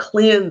going to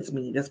cleanse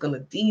me, that's going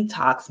to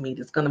detox me,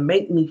 that's going to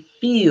make me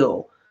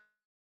feel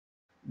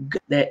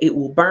good, that it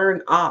will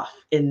burn off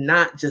and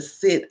not just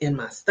sit in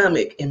my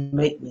stomach and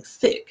make me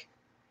sick.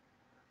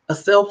 A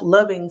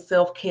self-loving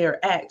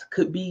self-care act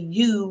could be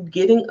you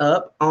getting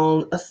up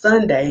on a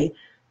Sunday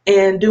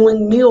and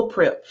doing meal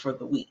prep for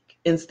the week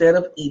instead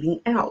of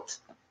eating out.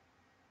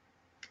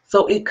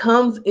 So it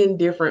comes in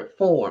different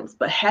forms,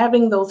 but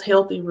having those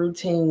healthy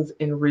routines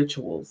and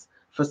rituals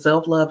for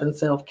self-love and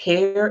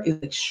self-care is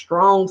a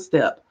strong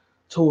step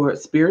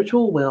towards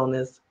spiritual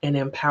wellness and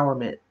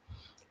empowerment.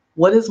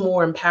 What is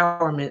more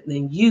empowerment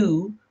than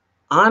you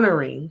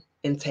honoring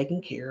and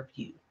taking care of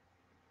you?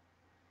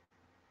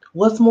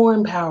 What's more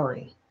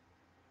empowering?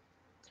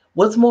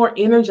 What's more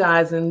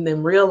energizing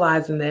than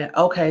realizing that,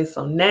 okay,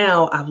 so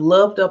now I've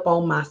loved up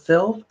on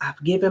myself.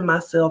 I've given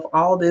myself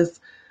all this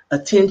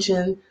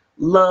attention,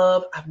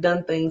 love. I've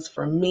done things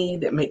for me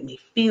that make me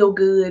feel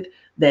good,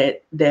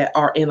 that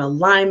are in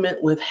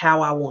alignment with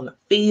how I want to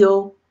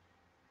feel.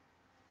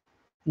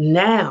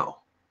 Now,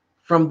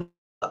 from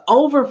the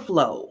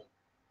overflow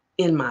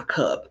in my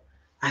cup,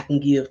 I can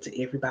give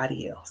to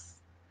everybody else.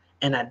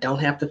 And I don't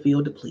have to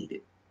feel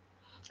depleted.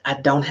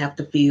 I don't have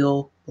to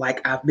feel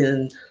like I've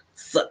been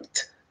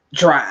sucked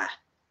dry.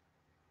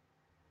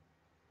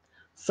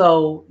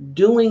 So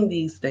doing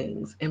these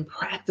things and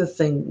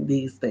practicing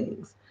these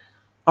things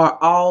are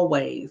all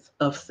ways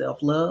of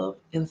self-love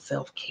and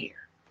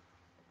self-care.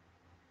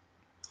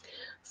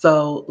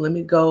 So let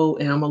me go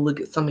and I'm going to look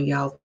at some of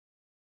y'all's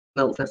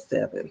notes for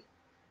 7.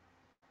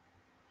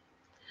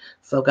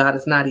 So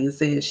Goddess Nadia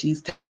says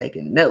she's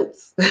taking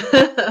notes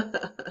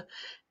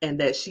and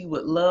that she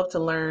would love to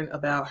learn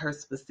about her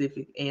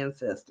specific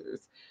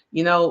ancestors.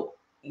 You know,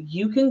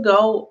 you can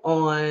go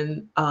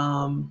on,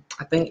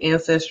 I think,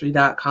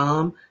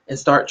 ancestry.com and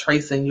start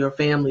tracing your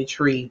family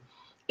tree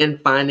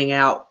and finding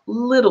out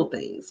little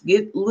things.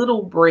 Get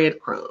little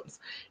breadcrumbs.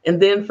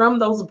 And then from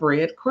those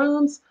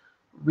breadcrumbs,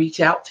 reach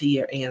out to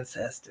your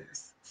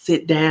ancestors.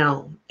 Sit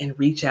down and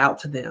reach out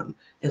to them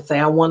and say,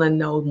 I want to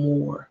know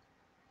more.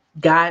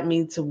 Guide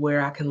me to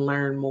where I can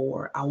learn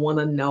more. I want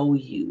to know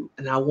you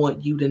and I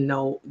want you to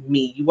know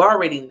me. You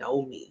already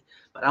know me,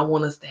 but I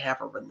want us to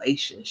have a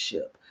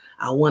relationship.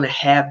 I want to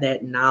have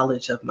that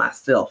knowledge of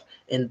myself,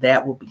 and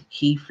that will be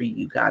key for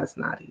you, Goddess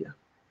Nadia.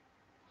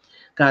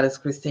 Goddess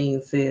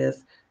Christine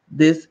says,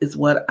 this is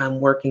what I'm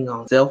working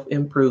on,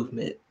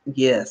 self-improvement.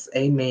 Yes,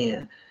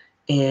 amen.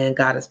 And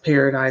Goddess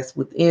Paradise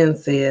Within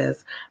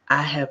says,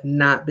 I have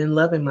not been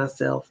loving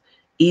myself,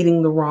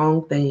 eating the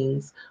wrong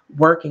things,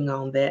 working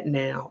on that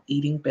now,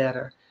 eating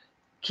better.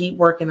 Keep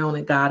working on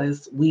it,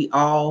 Goddess. We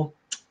all,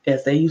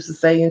 as they used to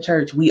say in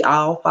church, we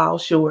all fall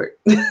short.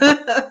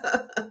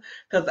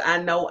 Because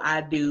I know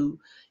I do.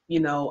 You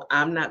know,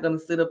 I'm not going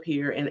to sit up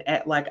here and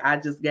act like I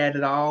just got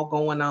it all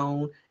going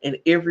on. And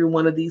every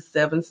one of these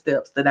 7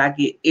 steps that I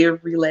get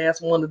every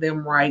last one of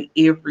them right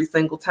every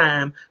single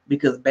time.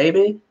 Because,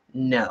 baby,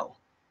 no.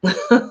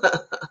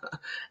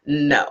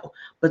 No.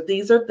 But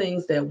these are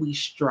things that we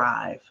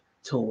strive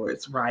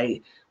towards,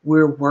 right?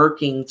 We're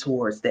working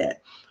towards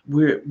that.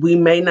 We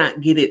may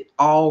not get it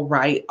all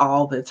right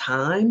all the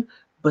time,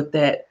 but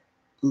that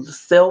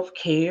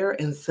self-care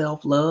and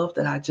self-love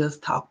that I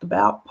just talked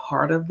about,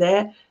 part of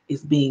that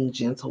is being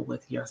gentle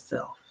with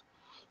yourself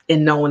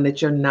and knowing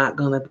that you're not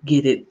going to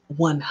get it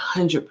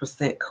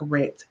 100%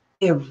 correct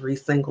every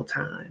single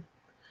time.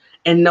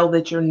 And know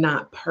that you're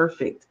not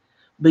perfect,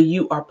 but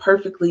you are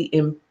perfectly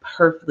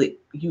imperfect.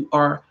 You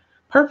are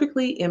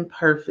perfectly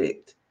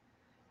imperfect,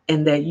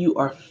 and that you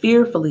are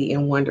fearfully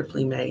and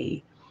wonderfully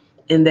made,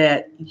 and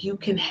that you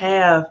can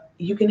have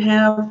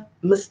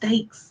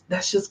mistakes.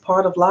 That's just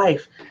part of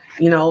life.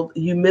 You know,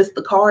 you missed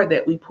the card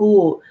that we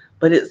pulled,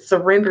 but it's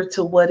surrender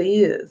to what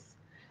is.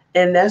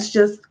 And that's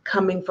just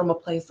coming from a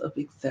place of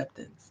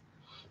acceptance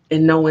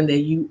and knowing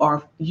that you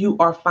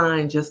are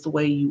fine just the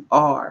way you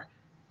are.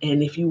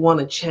 And if you want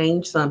to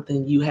change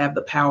something, you have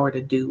the power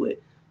to do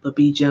it, but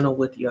be gentle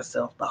with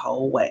yourself the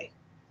whole way.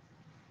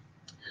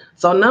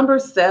 So number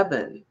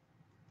 7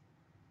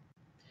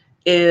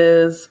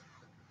 is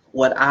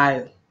what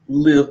I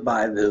live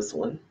by, this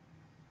one.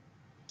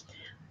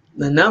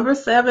 The number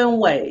 7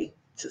 way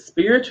to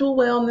spiritual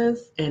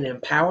wellness and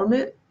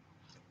empowerment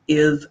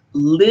is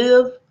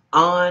live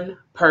on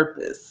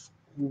purpose,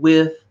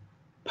 with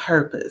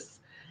purpose.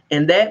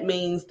 And that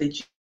means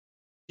that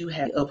you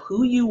have of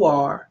who you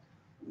are,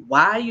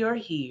 why you're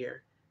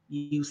here,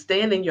 you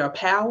stand in your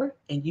power,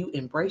 and you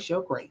embrace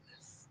your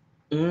greatness.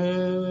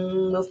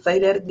 I'll say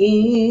that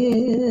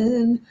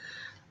again.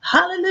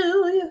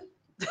 Hallelujah.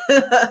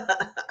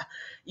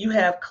 You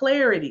have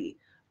clarity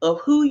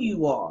of who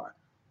you are,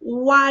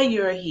 why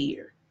you're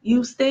here.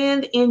 You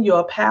stand in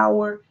your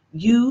power.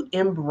 You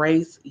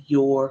embrace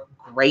your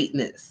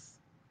greatness.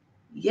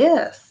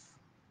 Yes,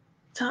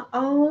 to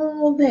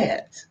all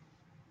that.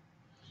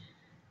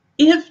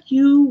 If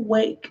you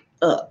wake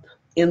up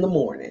in the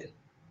morning,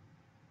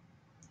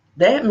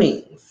 that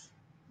means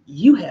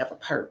you have a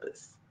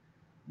purpose,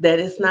 that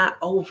it's not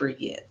over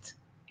yet.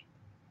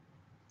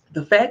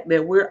 The fact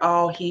that we're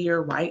all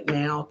here right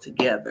now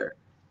together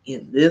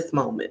in this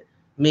moment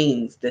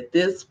means that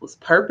this was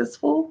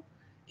purposeful,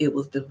 it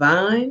was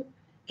divine,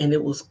 and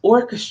it was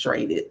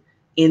orchestrated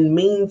in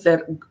means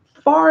that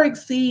far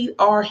exceed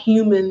our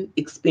human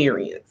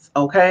experience,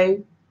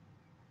 okay?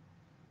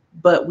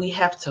 But we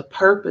have to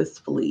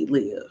purposefully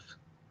live,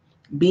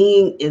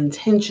 being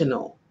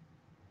intentional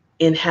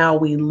in how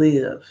we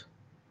live.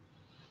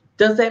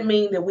 Does that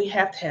mean that we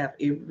have to have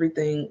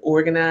everything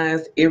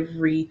organized,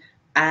 every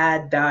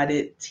I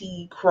dotted,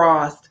 T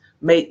crossed,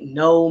 make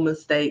no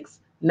mistakes?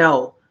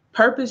 No.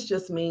 Purpose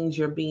just means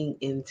you're being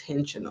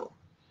intentional,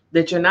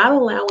 that you're not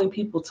allowing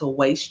people to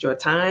waste your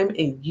time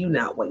and you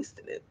not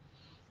wasting it.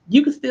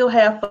 You can still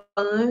have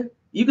fun.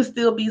 You can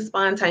still be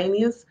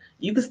spontaneous.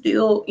 You can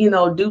still,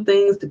 do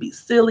things to be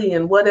silly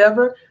and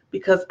whatever,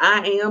 because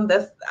I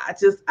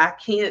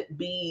can't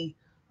be,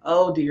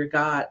 oh dear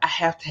God, I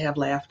have to have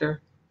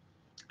laughter.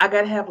 I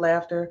got to have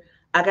laughter.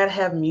 I got to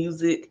have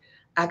music.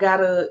 I got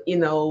to,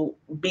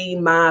 be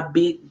my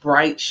big,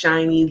 bright,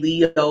 shiny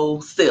Leo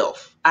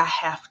self. I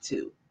have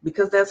to,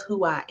 because that's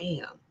who I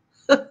am.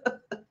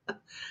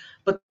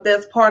 But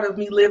that's part of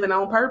me living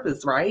on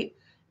purpose, right?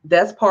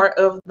 That's part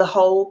of the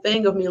whole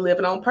thing of me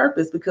living on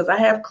purpose, because I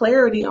have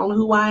clarity on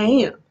who I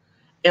am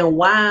and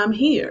why I'm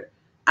here.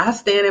 I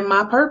stand in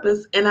my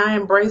purpose and I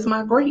embrace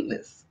my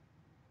greatness.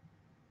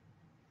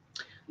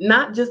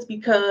 Not just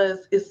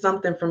because it's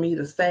something for me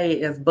to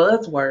say as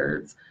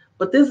buzzwords,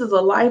 but this is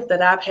a life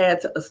that I've had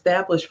to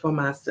establish for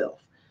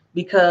myself,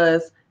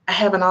 because I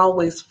haven't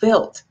always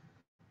felt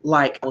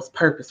like I was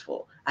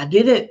purposeful. I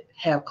didn't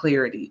have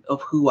clarity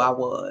of who I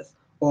was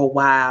or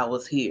why I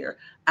was here.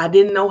 I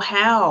didn't know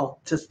how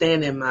to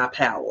stand in my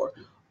power.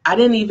 I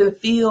didn't even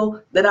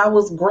feel that I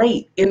was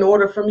great in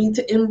order for me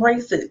to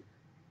embrace it.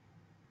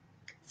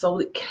 So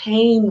it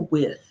came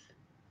with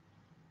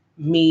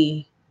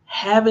me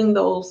having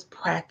those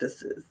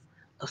practices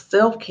of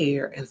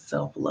self-care and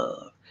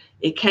self-love.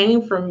 It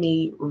came from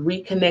me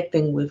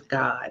reconnecting with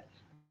God,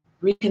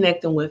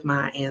 reconnecting with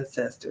my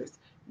ancestors,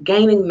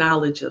 gaining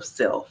knowledge of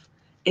self,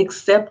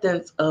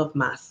 acceptance of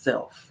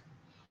myself,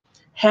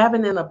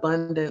 having an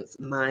abundance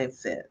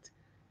mindset,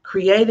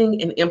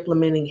 creating and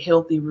implementing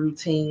healthy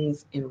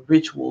routines and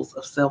rituals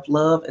of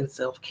self-love and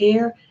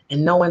self-care,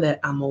 and knowing that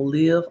I'm going to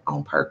live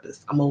on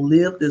purpose. I'm going to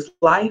live this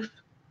life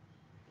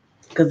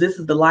because this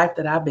is the life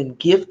that I've been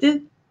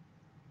gifted.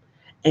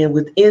 And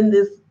within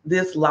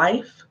this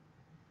life,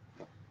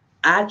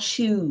 I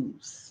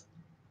choose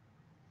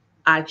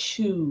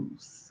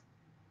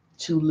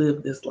to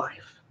live this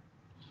life.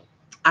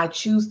 I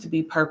choose to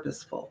be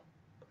purposeful.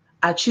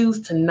 I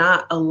choose to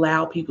not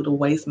allow people to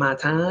waste my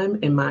time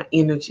and my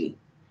energy.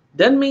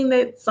 Doesn't mean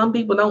that some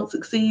people don't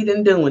succeed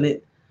in doing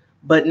it,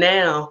 but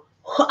now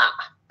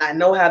I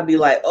know how to be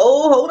like,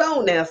 oh, hold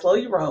on now, slow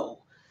your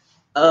roll.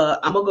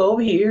 I'm gonna go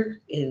over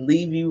here and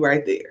leave you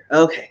right there.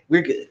 Okay,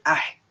 we're good. All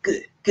right,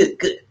 good.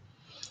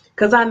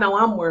 Because I know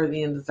I'm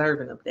worthy and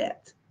deserving of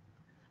that.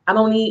 I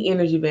don't need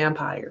energy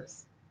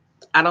vampires.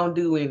 I don't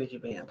do energy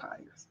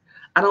vampires.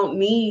 I don't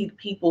need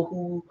people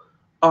who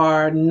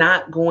are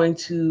not going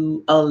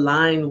to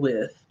align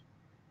with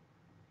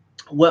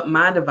what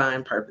my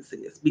divine purpose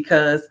is,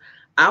 because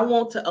I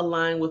want to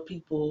align with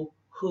people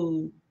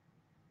who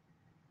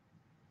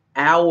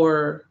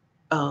our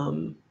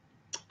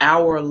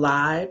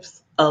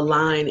lives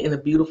align in a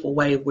beautiful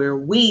way where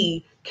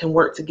we can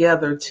work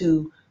together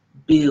to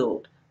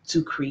build,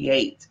 to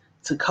create,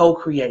 to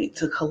co-create,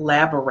 to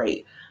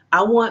collaborate.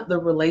 I want the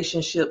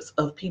relationships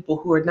of people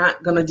who are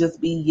not going to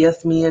just be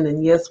yes men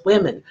and yes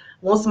women.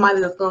 I want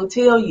somebody that's going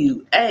to tell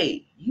you,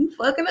 hey, you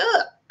fucking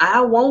up.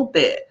 I want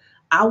that.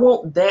 I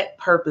want that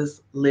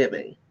purpose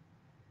living.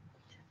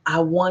 I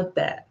want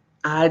that.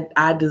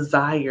 I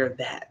desire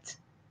that.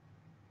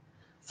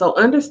 So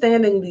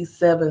understanding these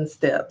 7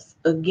 steps,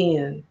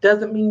 again,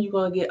 doesn't mean you're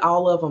going to get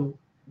all of them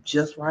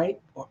just right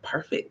or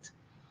perfect.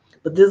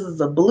 But this is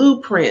a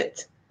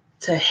blueprint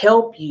to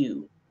help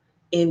you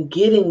in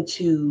getting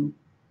to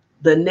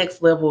the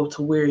next level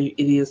to where it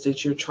is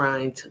that you're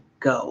trying to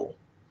go.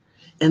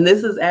 And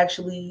this is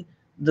actually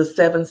the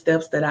 7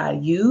 steps that I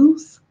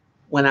use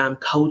when I'm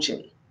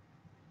coaching.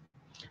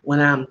 When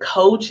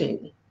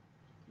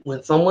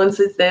someone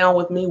sits down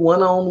with me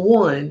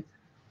one-on-one,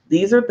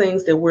 these are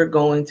things that we're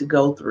going to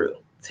go through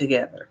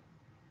together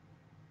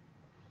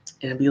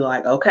and be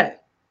like, okay,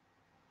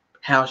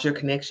 how's your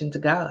connection to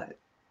God?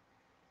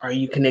 Are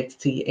you connected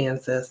to your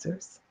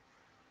ancestors?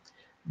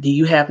 Do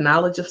you have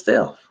knowledge of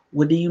self?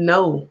 What do you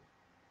know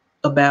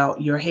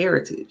about your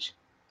heritage?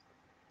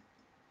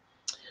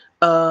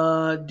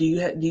 Do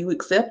you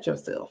accept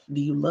yourself?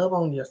 Do you love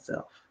on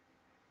yourself?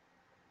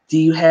 Do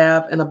you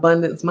have an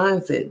abundance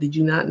mindset? Did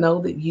you not know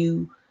that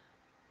you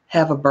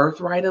have a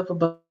birthright of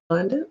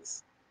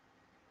abundance?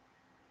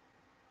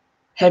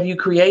 Have you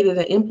created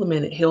and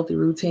implemented healthy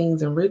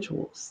routines and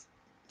rituals?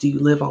 Do you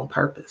live on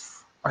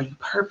purpose? Are you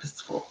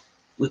purposeful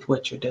with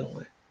what you're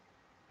doing?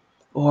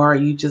 Or are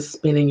you just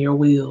spinning your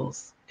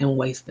wheels and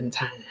wasting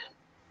time?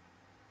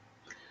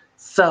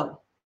 So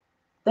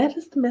that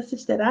is the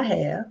message that I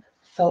have.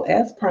 So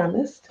as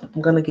promised,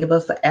 I'm going to give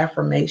us an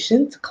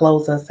affirmation to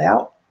close us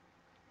out.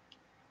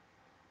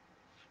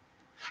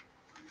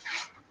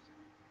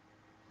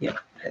 Yeah,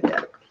 I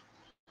got it.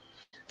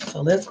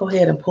 So let's go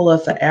ahead and pull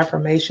us an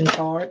affirmation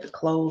card to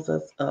close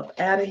us up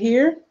out of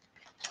here.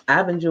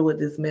 I've enjoyed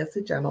this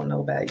message. I don't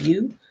know about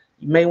you.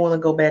 You may want to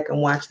go back and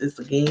watch this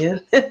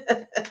again.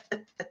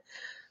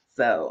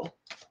 So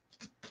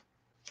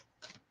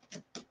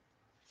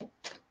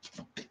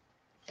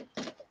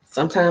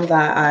sometimes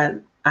I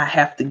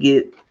have to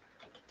get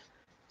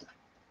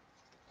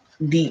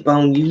deep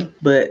on you,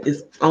 but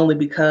it's only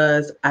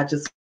because I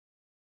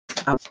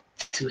want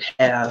to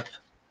have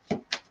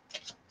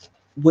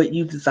what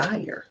you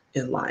desire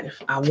in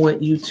life. I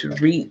want you to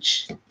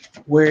reach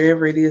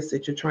wherever it is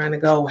that you're trying to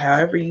go.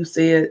 However you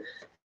said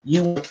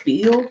you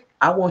feel,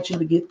 I want you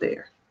to get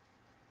there.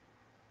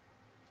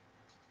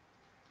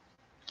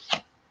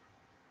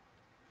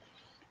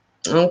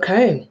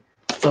 Okay.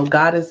 So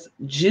Goddess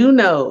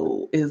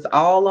Juno is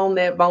all on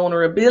that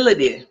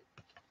vulnerability.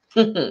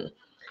 And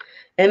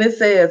it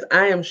says,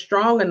 I am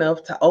strong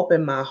enough to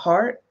open my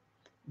heart,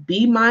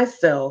 be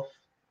myself,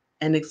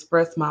 and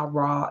express my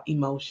raw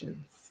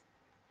emotions.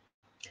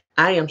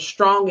 I am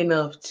strong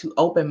enough to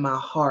open my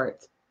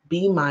heart,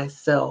 be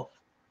myself,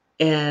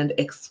 and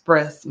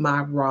express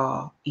my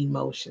raw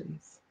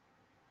emotions.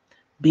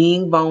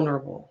 Being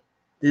vulnerable.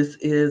 This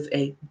is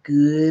a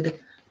good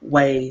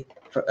way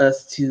for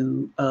us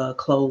to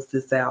close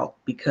this out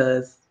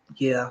because,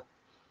 yeah,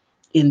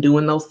 in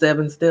doing those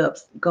 7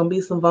 steps, going to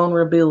be some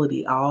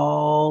vulnerability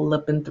all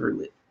up and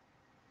through it.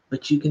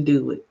 but you can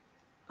do it.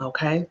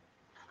 Okay?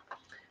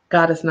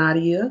 Goddess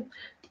Nadia,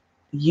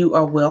 you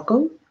are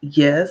welcome.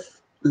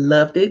 Yes,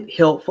 loved it,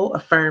 helpful,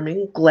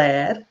 affirming,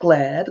 glad,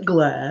 glad,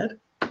 glad.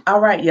 All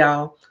right,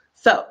 y'all.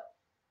 So,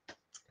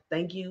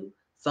 thank you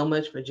so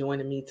much for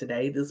joining me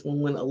today. This one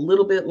went a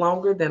little bit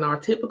longer than our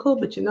typical,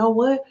 but you know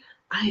what?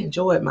 I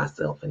enjoyed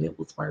myself and it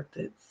was worth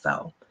it.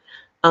 So,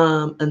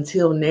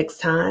 until next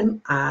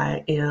time,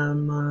 I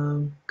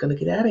am going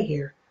to get out of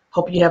here.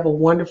 Hope you have a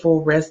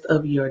wonderful rest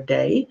of your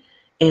day.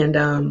 And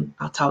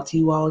I'll talk to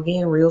you all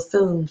again real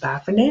soon.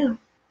 Bye for now.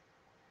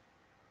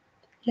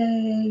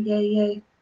 Yay, yay, yay.